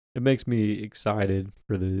 It makes me excited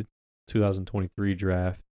for the 2023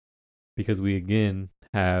 draft because we again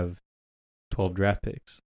have 12 draft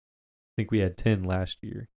picks. I think we had 10 last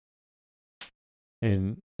year.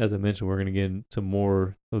 And as I mentioned, we're going to get into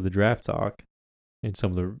more of the draft talk and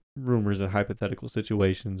some of the rumors and hypothetical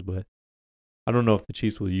situations, but I don't know if the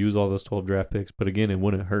Chiefs will use all those 12 draft picks, but again, it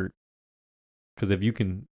wouldn't hurt. Because if you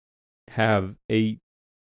can have 8,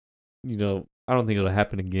 I don't think it'll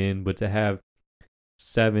happen again, but to have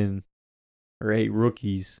 7 or 8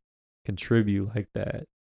 rookies contribute like that,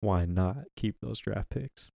 why not keep those draft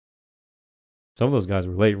picks? Some of those guys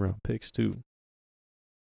were late round picks too.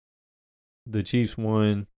 The Chiefs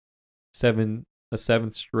won a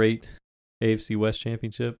 7th straight AFC West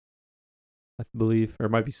championship, I believe, or it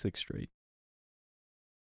might be 6 straight.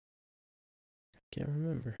 Can't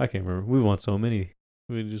remember. I can't remember. We won so many.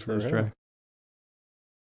 We just lose track.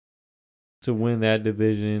 To win that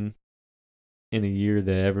division in a year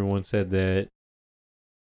that everyone said that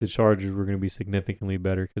the Chargers were going to be significantly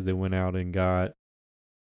better because they went out and got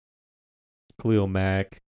Khalil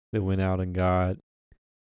Mack. They went out and got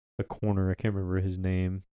a corner. I can't remember his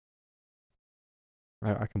name.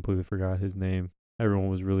 I completely forgot his name. Everyone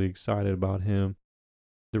was really excited about him.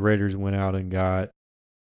 The Raiders went out and got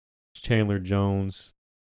Chandler Jones.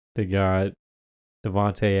 They got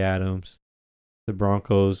Devontae Adams. The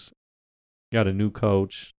Broncos got a new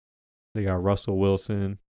coach. They got Russell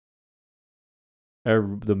Wilson.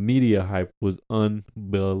 The media hype was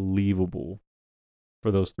unbelievable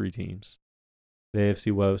for those three teams. The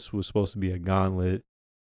AFC West was supposed to be a gauntlet.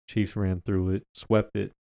 Chiefs ran through it, swept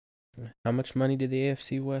it. How much money did the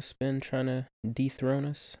AFC West spend trying to dethrone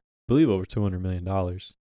us? I believe over $200 million.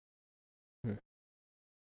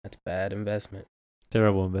 That's bad investment.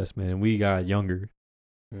 Terrible investment. And we got younger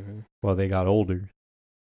while they got older.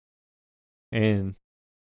 And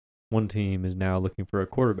one team is now looking for a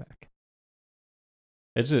quarterback.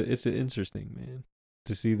 It's interesting, man,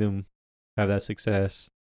 to see them have that success.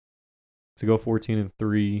 To go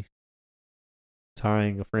 14-3,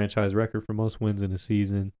 tying a franchise record for most wins in a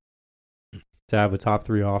season. To have a top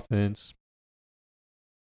 3 offense.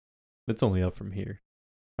 It's only up from here.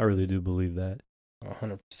 I really do believe that.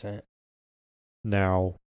 100%.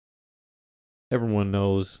 Now, everyone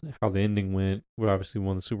knows how the ending went. We obviously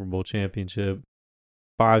won the Super Bowl championship.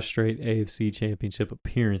 5 straight AFC championship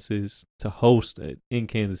appearances to host it in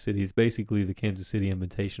Kansas City. It's basically the Kansas City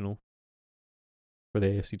Invitational for the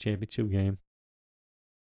AFC championship game.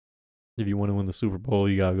 If you want to win the Super Bowl,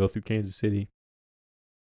 you got to go through Kansas City.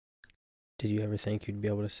 Did you ever think you'd be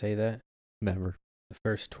able to say that? Never. The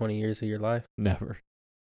first 20 years of your life? Never.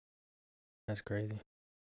 That's crazy.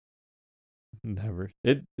 Never.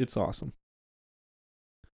 It's awesome.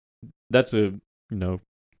 That's a,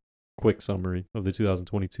 quick summary of the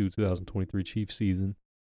 2022-2023 Chiefs season.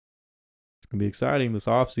 It's going to be exciting this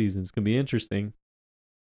offseason. It's going to be interesting.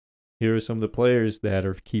 Here are some of the players that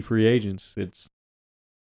are key free agents. It's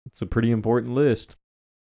a pretty important list.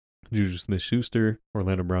 Juju Smith-Schuster,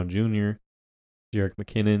 Orlando Brown Jr., Jerick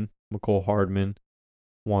McKinnon, McCole Hardman,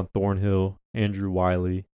 Juan Thornhill, Andrew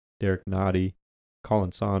Wiley, Derek Nottie,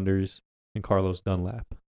 Colin Saunders, and Carlos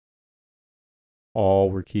Dunlap. All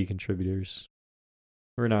were key contributors.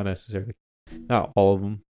 Or not necessarily. Not all of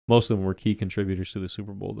them. Most of them were key contributors to the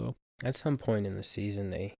Super Bowl, though. At some point in the season,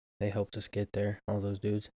 they helped us get there, all those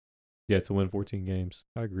dudes. Yeah, to win 14 games.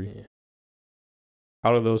 I agree. Yeah.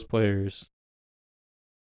 Out of those players,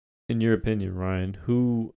 in your opinion, Ryan,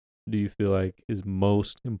 who do you feel like is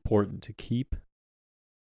most important to keep?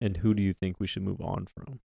 And who do you think we should move on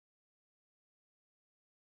from?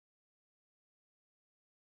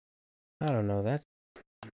 I don't know. That's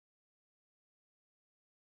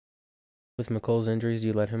with McColl's injuries, do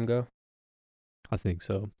you let him go? I think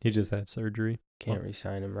so. He just had surgery. Can't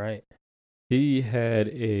re-sign him, right? He had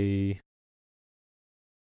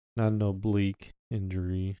not an oblique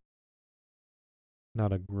injury,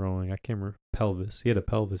 not a growing, I can't remember, pelvis. He had a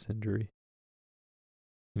pelvis injury.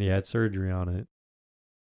 And he had surgery on it.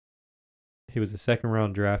 He was a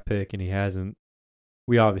 2nd-round draft pick, and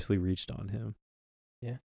we obviously reached on him.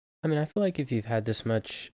 Yeah. I mean, I feel like if you've had this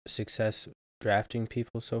much success drafting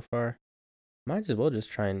people so far, might as well just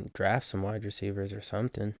try and draft some wide receivers or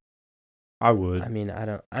something. I would. I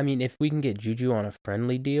mean, if we can get Juju on a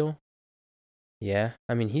friendly deal, yeah.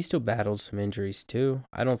 I mean, he still battled some injuries too.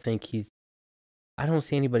 I don't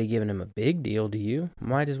see anybody giving him a big deal, do you?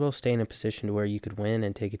 Might as well stay in a position to where you could win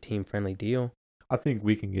and take a team-friendly deal. I think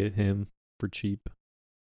we can get him for cheap.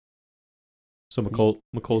 So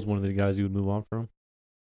McColl's one of the guys you would move on from?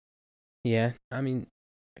 Yeah, I mean,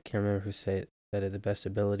 I can't remember who said that the best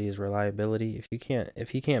ability is reliability. If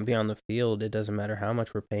he can't be on the field, it doesn't matter how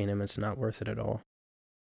much we're paying him. It's not worth it at all.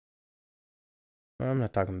 Well, I'm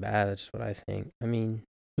not talking bad. That's just what I think. I mean,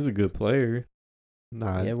 he's a good player.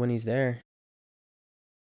 Yeah, when he's there.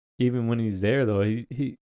 Even when he's there, though,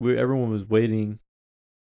 everyone was waiting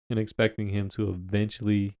and expecting him to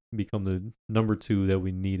eventually become the number 2 that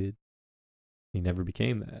we needed. He never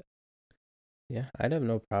became that. Yeah, I'd have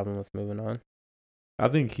no problem with moving on. I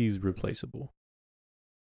think he's replaceable.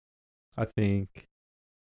 I think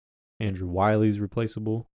Andrew Wiley's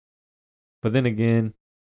replaceable. But then again,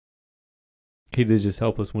 he did just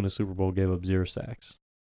help us win a Super Bowl, gave up 0 sacks.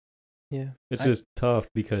 Yeah. It's just tough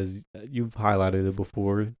because you've highlighted it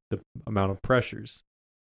before, the amount of pressures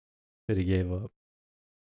that he gave up.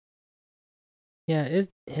 Yeah,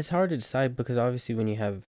 it's hard to decide because obviously when you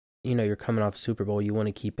have, you're coming off Super Bowl, you want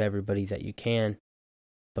to keep everybody that you can.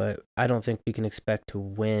 But I don't think we can expect to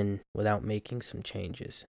win without making some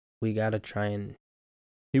changes. We got to try and...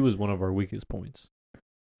 He was one of our weakest points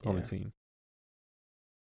on the team.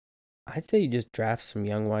 I'd say you just draft some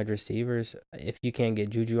young wide receivers. If you can't get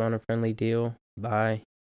Juju on a friendly deal, bye.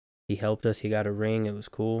 He helped us. He got a ring. It was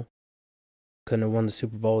cool. Couldn't have won the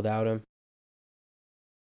Super Bowl without him.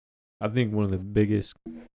 I think one of the biggest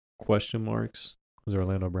question marks was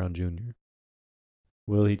Orlando Brown Jr.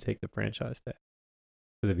 Will he take the franchise tag?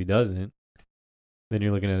 Because if he doesn't, then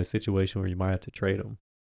you're looking at a situation where you might have to trade him.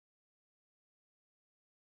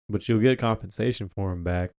 But you'll get compensation for him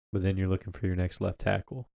back, but then you're looking for your next left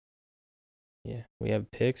tackle. Yeah, we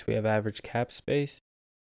have picks. We have average cap space.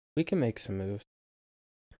 We can make some moves.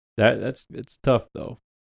 It's tough though.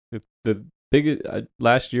 The biggest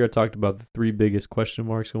last year I talked about the three biggest question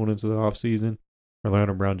marks going into the offseason.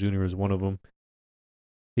 Orlando Brown Jr. is one of them.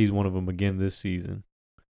 He's one of them again this season.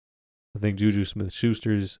 I think Juju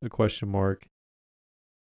Smith-Schuster is a question mark,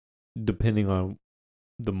 depending on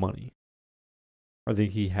the money. I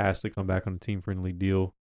think he has to come back on a team-friendly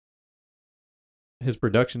deal. His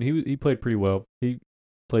production, he played pretty well. He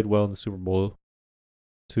played well in the Super Bowl,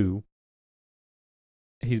 too.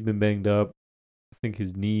 He's been banged up. I think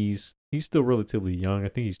his knees, he's still relatively young. I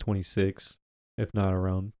think he's 26, if not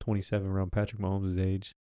around 27, around Patrick Mahomes'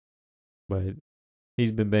 age. But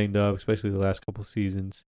he's been banged up, especially the last couple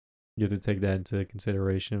seasons. You have to take that into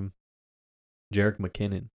consideration. Jerick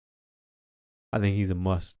McKinnon, I think he's a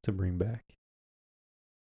must to bring back.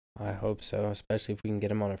 I hope so, especially if we can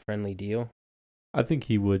get him on a friendly deal. I think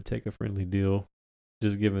he would take a friendly deal,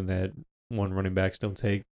 just given that running backs don't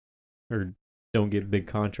take or don't get big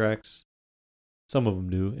contracts. Some of them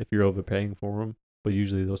do if you're overpaying for them, but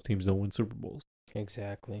usually those teams don't win Super Bowls.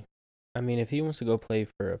 Exactly. I mean, if he wants to go play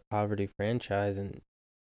for a poverty franchise and,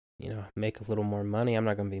 make a little more money, I'm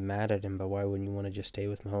not going to be mad at him, but why wouldn't you want to just stay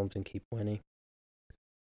with Mahomes and keep winning?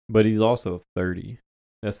 But he's also 30.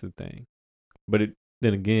 That's the thing. But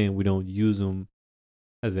then again, we don't use him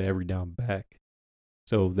as an every down back.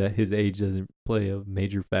 So that his age doesn't play a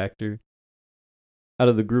major factor. Out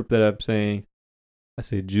of the group that I'm saying, I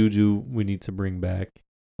say Juju, we need to bring back.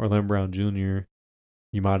 Orlando Brown Jr.,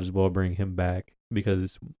 you might as well bring him back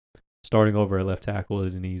because starting over at left tackle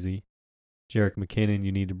isn't easy. Jerick McKinnon,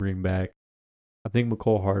 you need to bring back. I think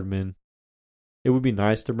McCole Hardman, it would be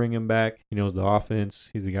nice to bring him back. He knows the offense.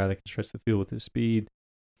 He's the guy that can stretch the field with his speed.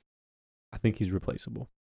 I think he's replaceable.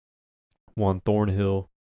 Juan Thornhill,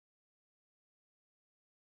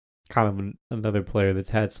 kind of another player that's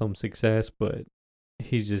had some success, but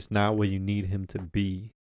he's just not what you need him to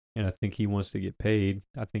be. And I think he wants to get paid.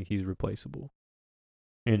 I think he's replaceable.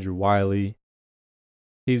 Andrew Wiley,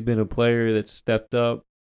 he's been a player that's stepped up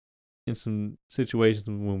in some situations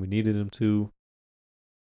when we needed him to.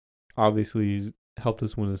 Obviously, he's helped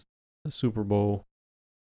us win a Super Bowl.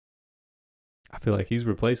 I feel like he's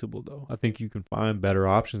replaceable, though. I think you can find better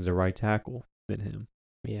options at right tackle than him.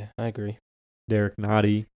 Yeah, I agree. Derek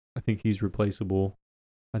Nottie, I think he's replaceable.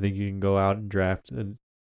 I think you can go out and draft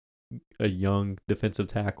a young defensive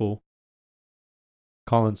tackle.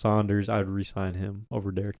 Colin Saunders, I'd re-sign him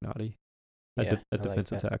over Derek Nottie at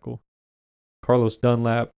defensive tackle. Carlos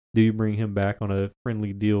Dunlap, do you bring him back on a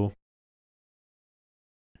friendly deal?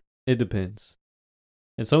 It depends.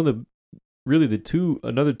 And some of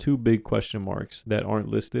another two big question marks that aren't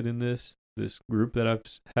listed in this group that I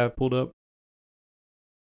have pulled up.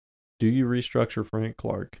 Do you restructure Frank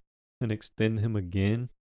Clark and extend him again?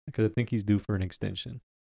 Because I think he's due for an extension.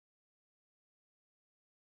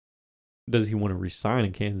 Does he want to resign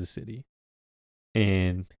in Kansas City?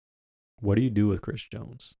 And what do you do with Chris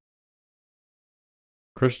Jones?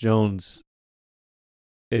 Chris Jones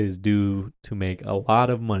is due to make a lot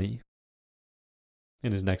of money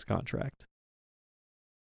in his next contract.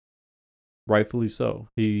 Rightfully so.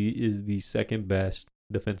 He is the second best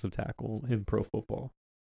defensive tackle in pro football.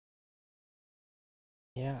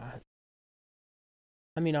 Yeah.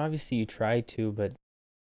 I mean, obviously you try to, but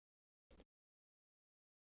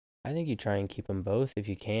I think you try and keep them both if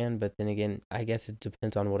you can. But then again, I guess it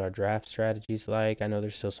depends on what our draft strategy's like. I know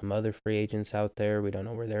there's still some other free agents out there. We don't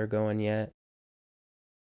know where they're going yet.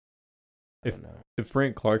 I don't know. If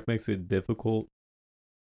Frank Clark makes it difficult,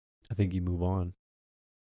 I think you move on.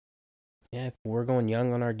 Yeah, if we're going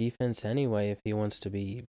young on our defense anyway, if he wants to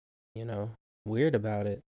be, weird about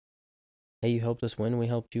it. Hey, you helped us win, we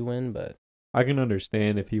helped you win, but I can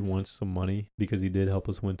understand if he wants some money because he did help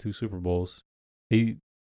us win 2 Super Bowls.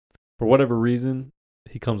 For whatever reason,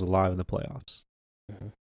 he comes alive in the playoffs. Mm-hmm.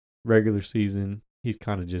 Regular season, he's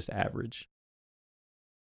kind of just average.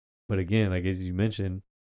 But again, like as you mentioned,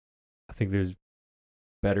 I think there's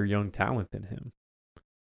better young talent than him.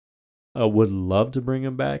 Would love to bring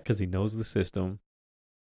him back because he knows the system.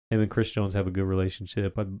 Him and Chris Jones have a good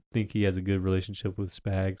relationship. I think he has a good relationship with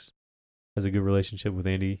Spags. Has a good relationship with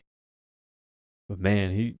Andy But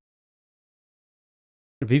man,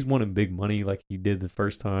 if he's wanting big money like he did the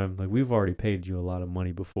first time, like we've already paid you a lot of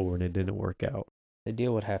money before and it didn't work out. The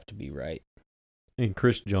deal would have to be right. And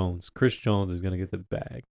Chris Jones is going to get the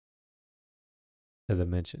bag, as I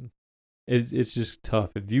mentioned. It's just tough.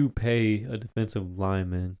 If you pay a defensive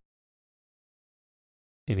lineman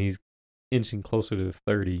and he's inching closer to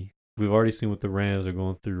 30, we've already seen what the Rams are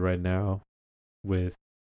going through right now with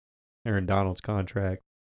Aaron Donald's contract.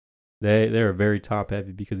 They're very top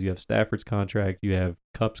heavy because you have Stafford's contract, you have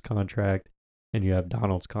Kupp's contract, and you have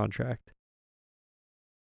Donald's contract.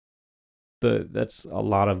 That's a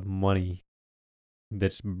lot of money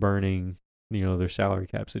that's burning, their salary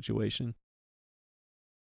cap situation.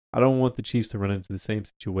 I don't want the Chiefs to run into the same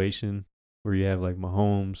situation where you have like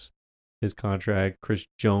Mahomes, his contract, Chris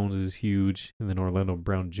Jones is huge, and then Orlando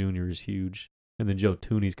Brown Jr. is huge, and then Joe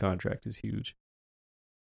Tooney's contract is huge.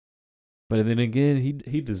 But then again,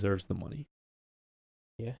 he deserves the money.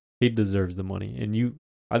 Yeah, he deserves the money, and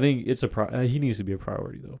I think it's he needs to be a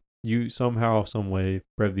priority though. Somehow, some way,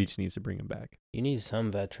 Brett Veach needs to bring him back. You need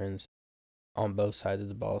some veterans on both sides of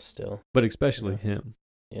the ball still, but especially him.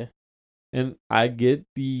 Yeah. And I get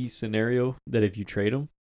the scenario that if you trade him,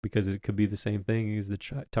 because it could be the same thing as the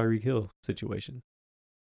Tyreek Hill situation.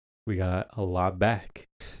 We got a lot back.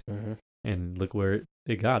 Mm-hmm. And look where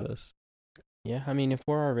it got us. Yeah, I mean, if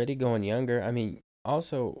we're already going younger, I mean,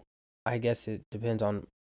 also, I guess it depends on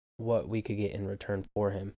what we could get in return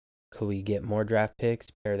for him. Could we get more draft picks,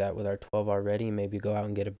 pair that with our 12 already, maybe go out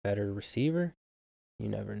and get a better receiver? You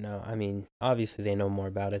never know. I mean, obviously they know more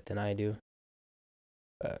about it than I do.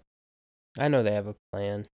 But I know they have a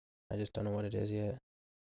plan. I just don't know what it is yet.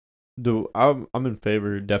 I'm in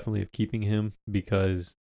favor definitely of keeping him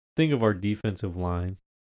because think of our defensive line.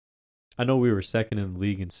 I know we were second in the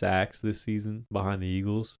league in sacks this season behind the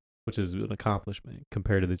Eagles, which is an accomplishment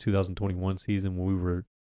compared to the 2021 season when we were,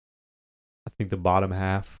 I think, the bottom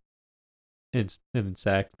half in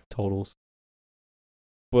sack totals.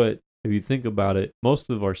 But if you think about it, most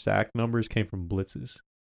of our sack numbers came from blitzes,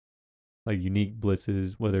 like unique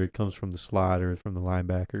blitzes, whether it comes from the slot or from the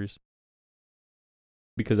linebackers.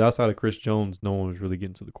 Because outside of Chris Jones, no one was really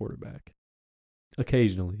getting to the quarterback.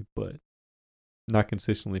 Occasionally, but not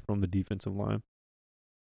consistently from the defensive line.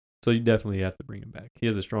 So you definitely have to bring him back. He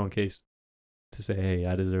has a strong case to say, hey,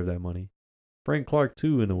 I deserve that money. Frank Clark,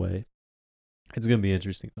 too, in a way. It's going to be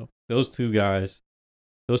interesting, though. Those two guys,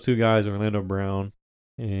 Orlando Brown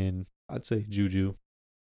and I'd say Juju,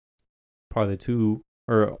 probably the 2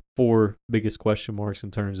 or 4 biggest question marks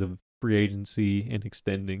in terms of free agency and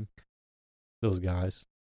extending those guys.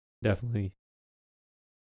 Definitely.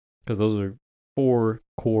 Because those are 4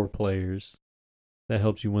 core players that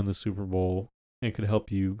helps you win the Super Bowl and could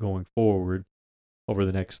help you going forward over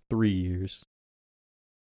the next 3 years.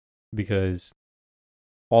 Because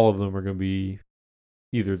all of them are going to be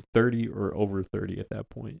either 30 or over 30 at that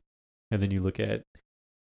point. And then you look at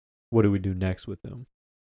what do we do next with them?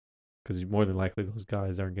 Because more than likely those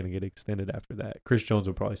guys aren't going to get extended after that. Chris Jones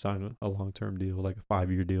will probably sign a long-term deal, like a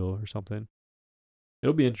 5-year deal or something.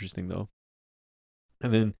 It'll be interesting, though.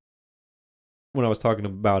 And then when I was talking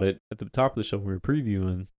about it at the top of the show, we were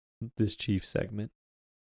previewing this Chiefs segment.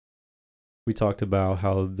 We talked about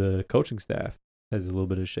how the coaching staff has a little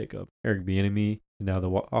bit of shakeup. Eric Bieniemy is now the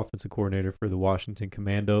offensive coordinator for the Washington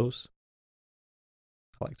Commandos.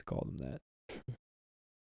 I like to call them that.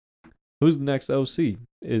 Who's the next OC?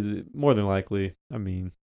 Is it more than likely? I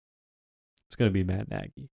mean, it's going to be Matt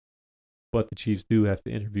Nagy. But the Chiefs do have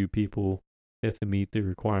to interview people. They have to meet the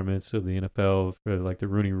requirements of the NFL for like the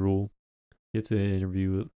Rooney Rule. You have to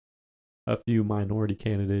interview a few minority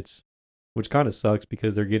candidates, which kind of sucks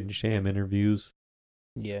because they're getting sham interviews.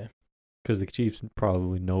 Yeah. Because the Chiefs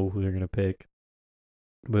probably know who they're going to pick.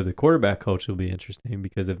 But the quarterback coach will be interesting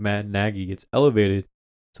because if Matt Nagy gets elevated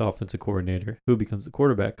to offensive coordinator, who becomes the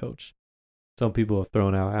quarterback coach? Some people have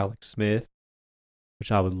thrown out Alex Smith,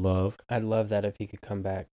 which I would love. I'd love that if he could come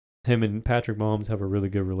back. Him and Patrick Mahomes have a really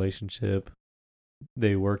good relationship.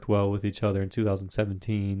 They worked well with each other in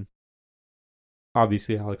 2017.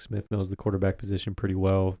 Obviously, Alex Smith knows the quarterback position pretty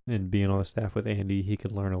well, and being on the staff with Andy, he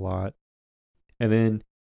could learn a lot. And then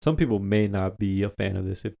some people may not be a fan of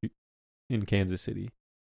this in Kansas City.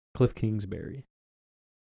 Cliff Kingsbury,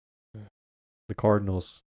 the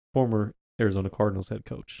Cardinals, former Arizona Cardinals head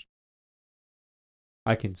coach.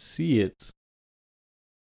 I can see it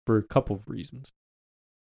for a couple of reasons.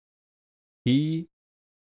 He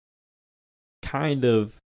kind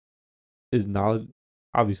of is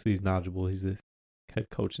obviously he's knowledgeable. He's a head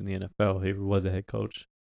coach in the NFL. He was a head coach,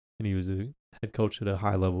 and he was a head coach at a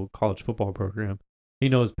high-level college football program. He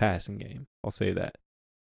knows passing game. I'll say that.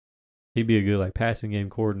 He'd be a good like passing game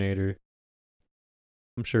coordinator.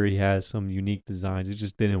 I'm sure he has some unique designs. It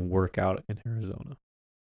just didn't work out in Arizona.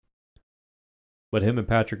 But him and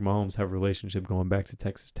Patrick Mahomes have a relationship going back to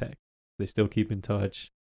Texas Tech. They still keep in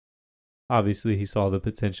touch. Obviously, he saw the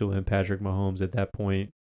potential in Patrick Mahomes at that point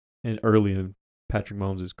and early in Patrick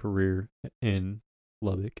Mahomes' career in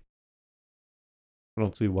Lubbock. I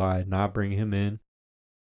don't see why not bring him in.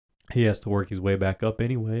 He has to work his way back up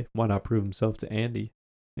anyway. Why not prove himself to Andy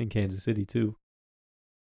in Kansas City too?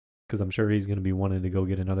 Because I'm sure he's going to be wanting to go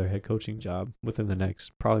get another head coaching job within the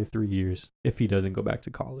next probably 3 years if he doesn't go back to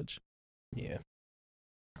college. Yeah.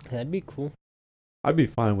 That'd be cool. I'd be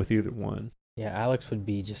fine with either one. Yeah, Alex would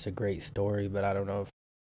be just a great story, but I don't know if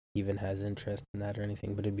he even has interest in that or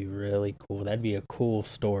anything, but it'd be really cool. That'd be a cool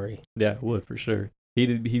story. Yeah, it would for sure.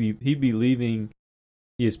 He'd be leaving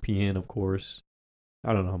ESPN, of course.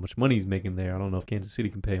 I don't know how much money he's making there. I don't know if Kansas City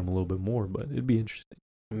can pay him a little bit more, but it'd be interesting.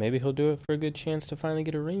 Maybe he'll do it for a good chance to finally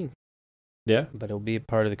get a ring. Yeah. But he'll be a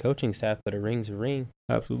part of the coaching staff, but a ring's a ring.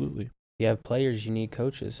 Absolutely. If you have players, you need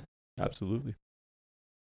coaches. Absolutely.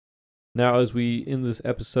 Now, as we end this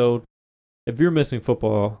episode, if you're missing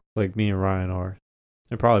football like me and Ryan are,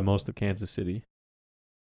 and probably most of Kansas City,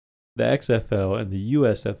 the XFL and the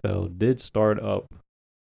USFL did start up,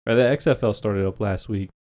 or the XFL started up last week.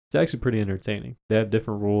 It's actually pretty entertaining. They have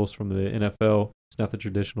different rules from the NFL. It's not the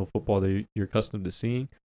traditional football that you're accustomed to seeing,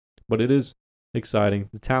 but it is exciting.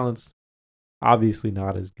 The talent's obviously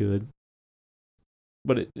not as good,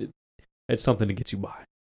 but it's something to get you by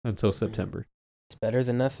until September. It's better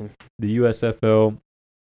than nothing. The USFL,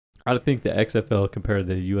 I think the XFL compared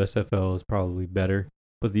to the USFL is probably better,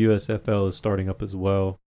 but the USFL is starting up as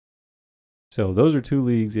well. So those are two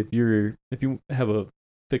leagues. If you have a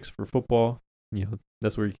fix for football,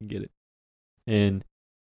 that's where you can get it. And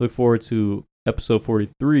look forward to episode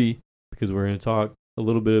 43 because we're going to talk a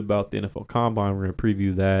little bit about the NFL Combine. We're going to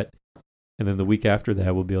preview that. And then the week after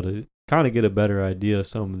that, we'll be able to kind of get a better idea of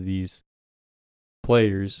some of these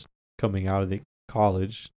players coming out of the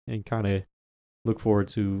college and kind of look forward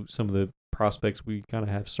to some of the prospects we kind of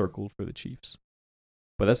have circled for the Chiefs.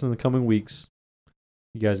 But that's in the coming weeks.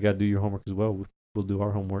 You guys got to do your homework as well. We'll do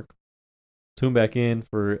our homework. Tune back in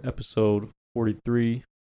for episode 43.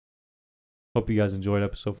 Hope you guys enjoyed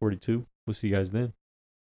episode 42. We'll see you guys then.